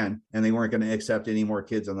lives again. And they weren't going to accept any more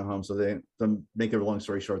kids in the home. So to make a long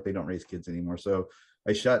story short, they don't raise kids anymore. So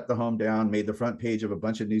I shut the home down, made the front page of a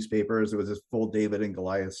bunch of newspapers. It was this full David and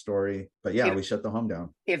Goliath story. But yeah, we shut the home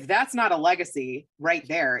down. If that's not a legacy right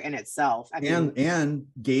there in itself. I mean, and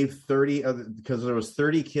gave 30 because there was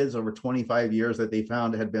 30 kids over 25 years that they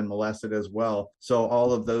found had been molested as well. So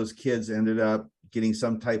all of those kids ended up getting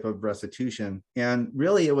some type of restitution. And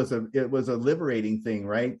really it was a liberating thing,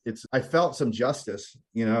 right? I felt some justice,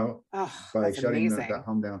 by shutting that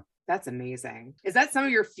home down. That's amazing. Is that some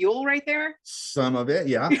of your fuel right there? Some of it,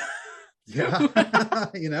 yeah.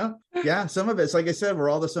 Yeah. Yeah, some of it's, like I said, we're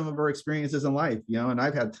all the sum of our experiences in life, and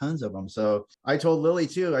I've had tons of them. So I told Lily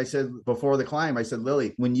too, I said, before the climb, I said,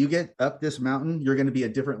 Lily, when you get up this mountain, you're going to be a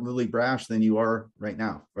different Lily Brash than you are right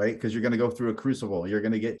now, right? Because you're going to go through a crucible. You're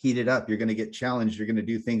going to get heated up. You're going to get challenged. You're going to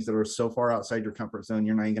do things that are so far outside your comfort zone,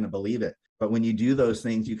 you're not even going to believe it. But when you do those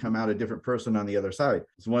things, you come out a different person on the other side.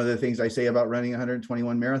 It's one of the things I say about running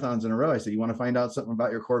 121 marathons in a row. I say, you want to find out something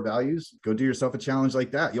about your core values? Go do yourself a challenge like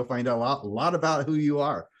that. You'll find out a lot about who you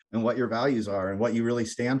are and what your values are and what you really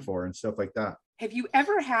stand for and stuff like that. Have you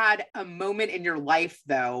ever had a moment in your life,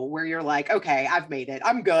 though, where you're like, okay, I've made it.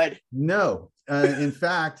 I'm good? No. In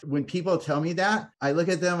fact, when people tell me that, I look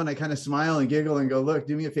at them and I kind of smile and giggle and go, look,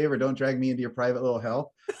 do me a favor. Don't drag me into your private little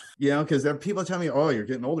hell. Because there are people tell me, oh, you're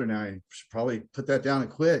getting older now. You should probably put that down and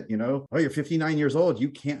quit. Oh, you're 59 years old. You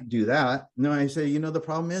can't do that. No, I say, the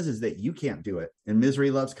problem is that you can't do it. And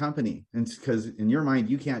misery loves company. And because in your mind,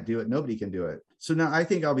 you can't do it. Nobody can do it. So now I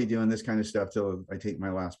think I'll be doing this kind of stuff till I take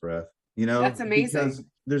my last breath. That's amazing. Because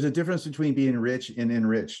there's a difference between being rich and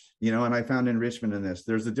enriched, and I found enrichment in this.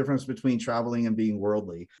 There's a difference between traveling and being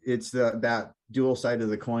worldly. It's that dual side of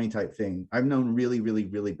the coin type thing. I've known really, really,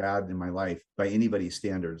 really bad in my life by anybody's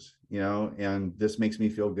standards, and this makes me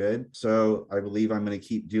feel good. So I believe I'm going to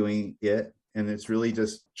keep doing it. And it's really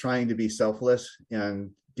just trying to be selfless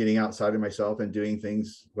and getting outside of myself and doing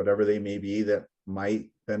things, whatever they may be, that might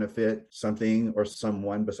benefit something or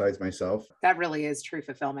someone besides myself. That really is true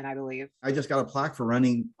fulfillment, I believe. I just got a plaque for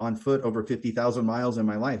running on foot over 50,000 miles in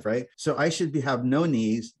my life, right? So I should have no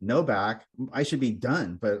knees, no back. I should be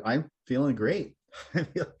done, but I'm feeling great. I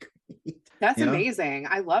feel great. That's amazing.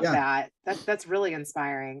 I love that. That's really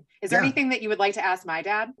inspiring. Is there anything that you would like to ask my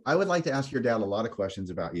dad? I would like to ask your dad a lot of questions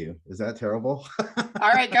about you. Is that terrible?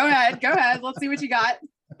 All right, go ahead. Let's see what you got.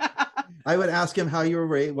 I would ask him how you were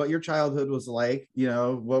raised, what your childhood was like,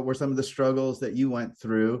 what were some of the struggles that you went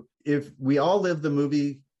through. If we all lived the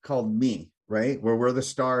movie called Me, right, where we're the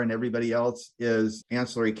star and everybody else is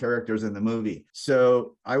ancillary characters in the movie.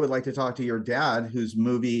 So I would like to talk to your dad, whose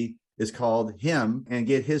movie is called Him, and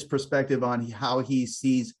get his perspective on how he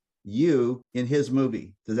sees you in his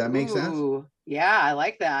movie. Does that make sense? Yeah, I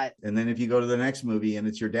like that. And then if you go to the next movie and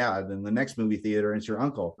it's your dad, then the next movie theater and it's your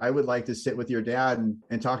uncle. I would like to sit with your dad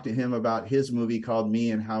and talk to him about his movie called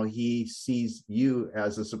Me and how he sees you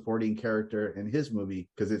as a supporting character in his movie,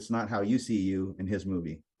 because it's not how you see you in his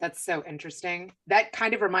movie. That's so interesting. That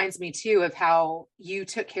kind of reminds me too of how you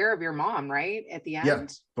took care of your mom, right? At the end. Yeah,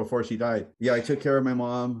 before she died. Yeah, I took care of my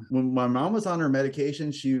mom. When my mom was on her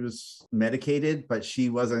medication, she was medicated, but she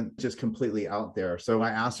wasn't just completely out there. So I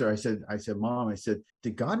asked her, I said, Mom, I said,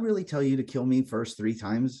 did God really tell you to kill me first 3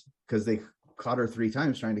 times? Because they caught her 3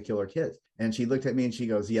 times trying to kill her kids. And she looked at me and she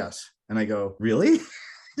goes, yes. And I go, really?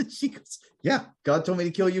 She goes, yeah, God told me to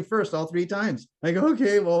kill you first all 3 times. I go,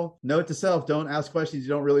 okay, well, note to self, don't ask questions you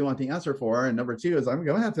don't really want the answer for. And number 2 is I'm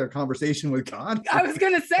going to have to have a conversation with God. I was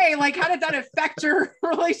going to say, like, how did that affect your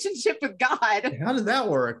relationship with God? How did that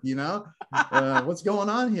work? What's going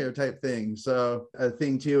on here type thing. So a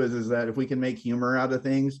thing too is that if we can make humor out of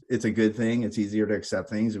things, it's a good thing. It's easier to accept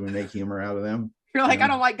things when we make humor out of them. You're like, I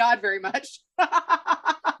don't like God very much.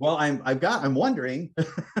 Well, I'm wondering.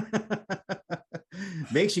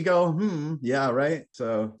 Makes you go, yeah, right.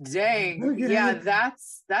 So dang, okay. Yeah,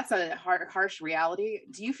 that's a harsh reality.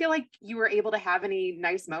 Do you feel like you were able to have any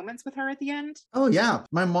nice moments with her at the end? Oh yeah,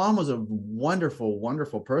 my mom was a wonderful,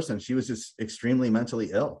 wonderful person. She was just extremely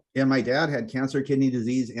mentally ill, and my dad had cancer, kidney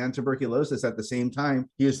disease, and tuberculosis at the same time.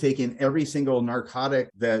 He was taking every single narcotic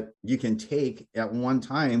that you can take at one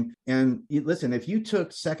time. And listen, if you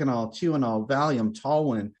took Seconal, Tuinal, Valium,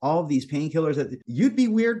 Talwin, all of these painkillers, you'd be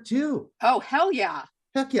weird too. Oh, hell yeah.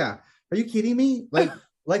 Heck yeah. Are you kidding me?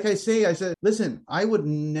 Like I said, listen, I would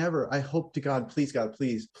never, I hope to God,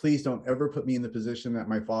 please, please don't ever put me in the position that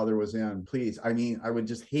my father was in. Please. I mean, I would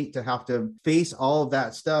just hate to have to face all of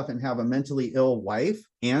that stuff and have a mentally ill wife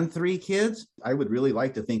and 3 kids. I would really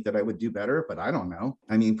like to think that I would do better, but I don't know.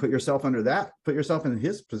 I mean, put yourself in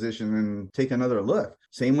his position and take another look.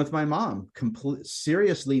 Same with my mom,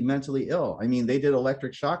 seriously mentally ill. I mean, they did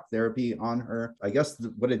electric shock therapy on her. I guess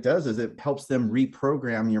what it does is it helps them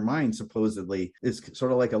reprogram your mind, supposedly. It's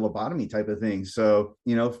sort of like a lobotomy type of thing. So,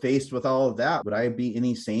 faced with all of that, would I be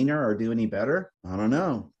any saner or do any better? I don't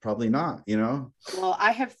know. Probably not, Well,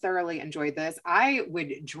 I have thoroughly enjoyed this. I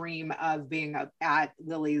would dream of being at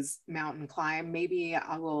Lily's mountain climb. Maybe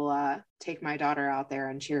I will take my daughter out there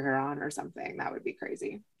and cheer her on or something. That would be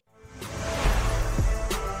crazy.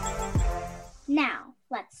 Now,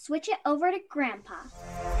 let's switch it over to Grandpa.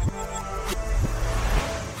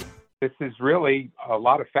 This is really a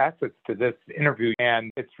lot of facets to this interview,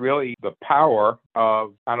 and it's really the power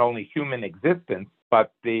of not only human existence,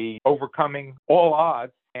 but the overcoming all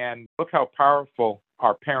odds. And look how powerful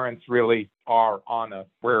our parents really are on us,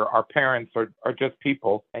 where our parents are just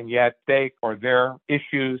people, and yet they or their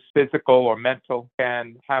issues, physical or mental,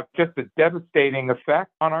 can have just a devastating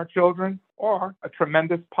effect on our children or a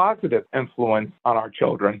tremendous positive influence on our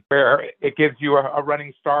children, where it gives you a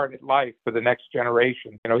running start at life for the next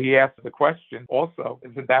generation. He asked the question also,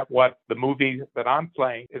 isn't that what the movie that I'm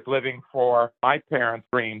playing is living for my parents'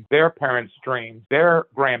 dreams, their parents' dreams, their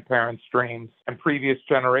grandparents' dreams, and previous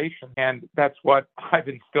generations? And that's what I've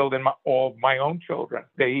instilled in all my own children.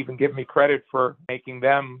 They even give me credit for making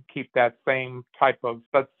them keep that same type of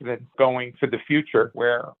sustenance going for the future,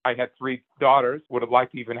 where I had 3 daughters, would have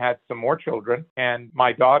liked to even had some more children, and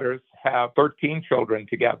my daughters have 13 children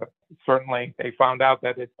together. Certainly, they found out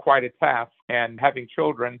that it's quite a task, and having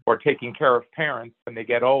children or taking care of parents when they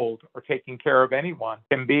get old or taking care of anyone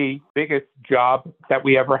can be the biggest job that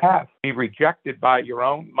we ever have. Be rejected by your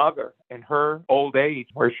own mother in her old age,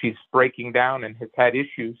 where she's breaking down and has had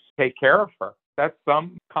issues, take care of her. That's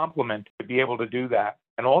some compliment to be able to do that.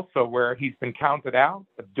 And also where he's been counted out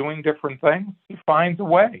of doing different things, he finds a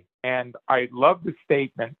way. And I love the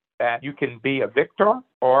statement that you can be a victor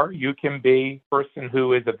or you can be a person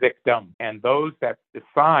who is a victim. And those that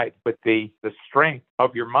decide with the strength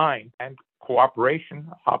of your mind and cooperation,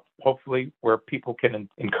 hopefully where people can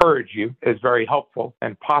encourage you, is very helpful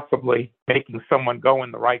and possibly making someone go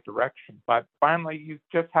in the right direction. But finally, you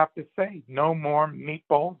just have to say, no more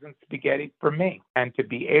meatballs and spaghetti for me. And to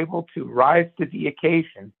be able to rise to the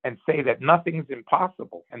occasion and say that nothing's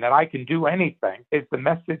impossible and that I can do anything is the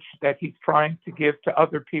message that he's trying to give to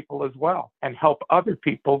other people as well, and help other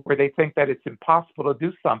people where they think that it's impossible to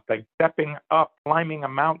do something, stepping up, climbing a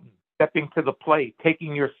mountain, stepping to the plate,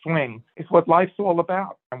 taking your swing is what life's all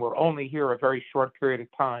about. And we're only here a very short period of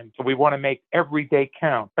time. So we want to make every day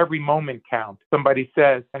count, every moment count. Somebody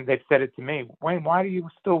says, and they've said it to me, Wayne, why are you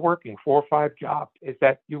still working 4 or 5 jobs? Is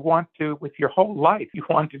that you want to, with your whole life, you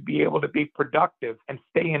want to be able to be productive and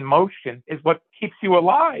stay in motion is what keeps you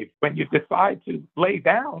alive. When you decide to lay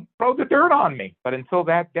down, throw the dirt on me. But until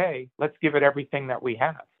that day, let's give it everything that we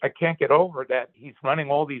have. I can't get over that he's running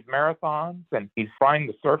all these marathons and he's trying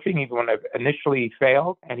the surfing even when initially he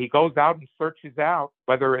failed. And he goes out and searches out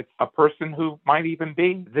whether it's a person who might even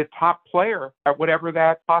be the top player at whatever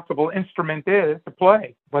that possible instrument is to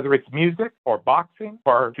play, whether it's music or boxing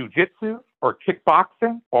or jujitsu or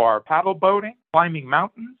kickboxing or paddle boating, climbing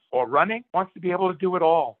mountains or running, wants to be able to do it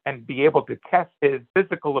all and be able to test his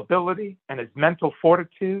physical ability and his mental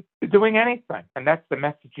fortitude to doing anything. And that's the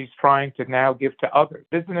message he's trying to now give to others.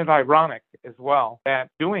 Isn't it ironic as well that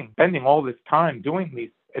spending all this time doing these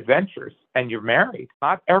adventures and you're married,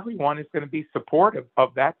 not everyone is going to be supportive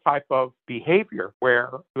of that type of behavior where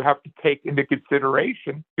you have to take into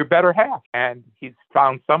consideration your better half. And he's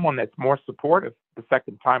found someone that's more supportive the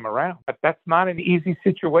second time around. But that's not an easy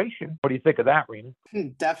situation. What do you think of that, Rena?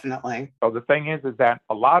 Definitely. So the thing is that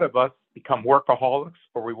a lot of us become workaholics,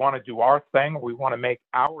 or we want to do our thing, or we want to make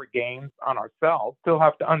our gains on ourselves. Still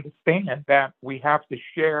have to understand that we have to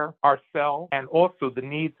share ourselves and also the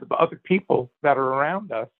needs of other people that are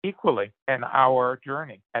around us equally in our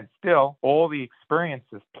journey. And still, all the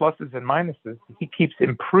experiences, pluses and minuses, he keeps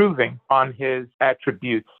improving on his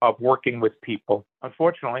attributes of working with people.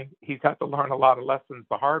 Unfortunately, he's had to learn a lot of lessons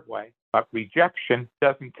the hard way. But rejection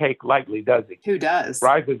doesn't take lightly, does he? Who does?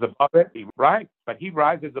 Rises above it. Right. But he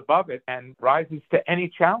rises above it and rises to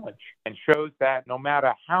any challenge and shows that no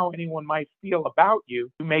matter how anyone might feel about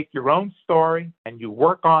you, you make your own story and you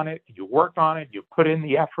work on it, and you work on it, you put in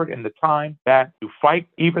the effort and the time that you fight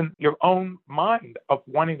even your own mind of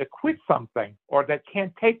wanting to quit something or that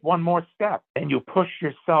can't take one more step. And you push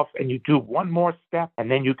yourself and you do one more step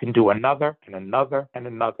and then you can do another and another and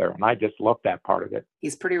another. And I just love that part of it.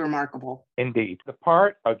 He's pretty remarkable. Indeed. The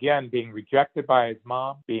part, again, being rejected by his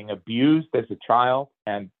mom, being abused as a child,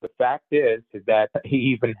 and the fact is that he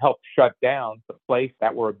even helped shut down the place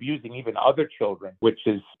that were abusing even other children, which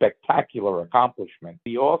is spectacular accomplishment.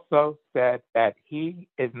 He also said that he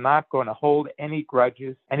is not going to hold any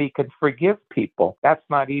grudges and he can forgive people. That's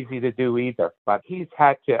not easy to do either, but he's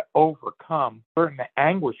had to overcome certain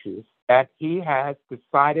anguishes that he has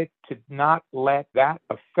decided to not let that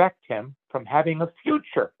affect him from having a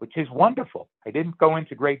future, which is wonderful. I didn't go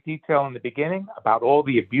into great detail in the beginning about all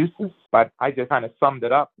the abuses, but I just kind of summed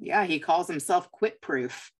it up. Yeah, he calls himself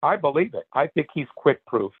quit-proof. I believe it. I think he's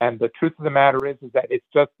quit-proof. And the truth of the matter is that it's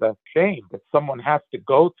just a shame that someone has to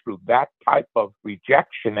go through that type of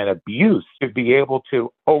rejection and abuse to be able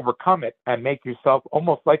to overcome it and make yourself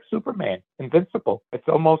almost like Superman, invincible. It's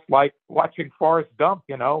almost like watching Forrest Gump,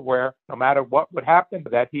 where no matter what would happen,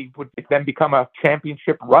 that he would then become a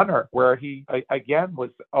championship runner, where he, again,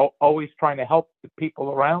 was always trying to help the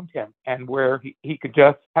people around him, and where he could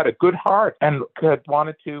just had a good heart and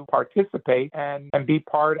wanted to participate and be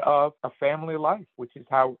part of a family life, which is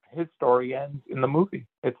how his story ends in the movie.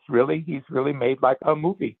 He's really made like a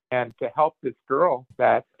movie. And to help this girl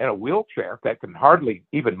that's in a wheelchair that can hardly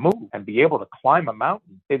even move and be able to climb a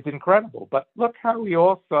mountain is incredible. But look how he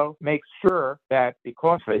also makes sure that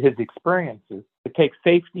because of his experiences, to take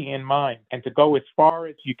safety in mind and to go as far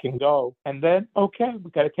as you can go. And then, okay, we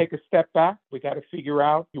got to take a step back. We got to figure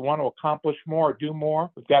out if you want to accomplish more or do more.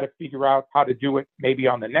 We've got to figure out how to do it maybe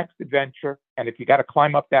on the next adventure. And if you got to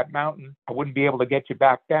climb up that mountain, I wouldn't be able to get you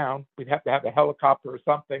back down. We'd have to have a helicopter or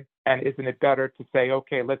something. And isn't it better to say,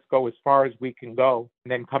 okay, let's go as far as we can go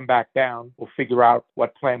and then come back down. We'll figure out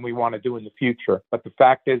what plan we want to do in the future. But the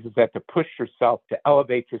fact is that to push yourself, to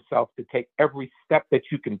elevate yourself, to take every step that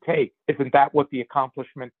you can take, isn't that what the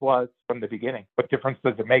accomplishment was from the beginning? What difference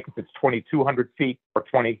does it make if it's 2,200 feet or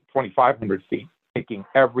 2,500 feet? Taking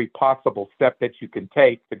every possible step that you can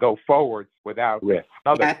take to go forward without risk.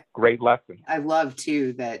 Another great lesson. I love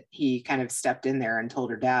too that he kind of stepped in there and told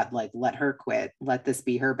her dad, like, let her quit. Let this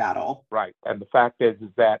be her battle. Right. And the fact is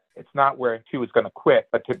that it's not where she was going to quit,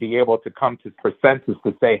 but to be able to come to her senses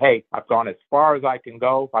to say, hey, I've gone as far as I can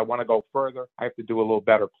go. If I want to go further, I have to do a little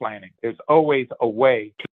better planning. There's always a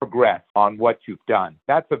way to progress on what you've done.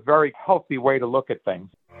 That's a very healthy way to look at things.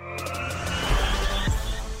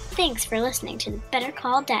 Thanks for listening to the Better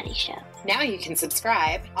Call Daddy Show. Now you can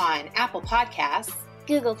subscribe on Apple Podcasts,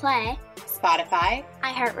 Google Play, Spotify,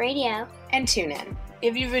 iHeartRadio, and TuneIn.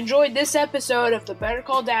 If you've enjoyed this episode of the Better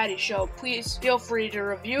Call Daddy Show, please feel free to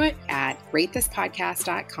review it at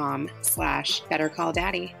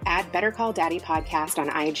ratethispodcast.com/bettercalldaddy. Add Better Call Daddy Podcast on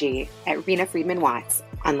IG, at Rena Friedman Watts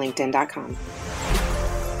on LinkedIn.com.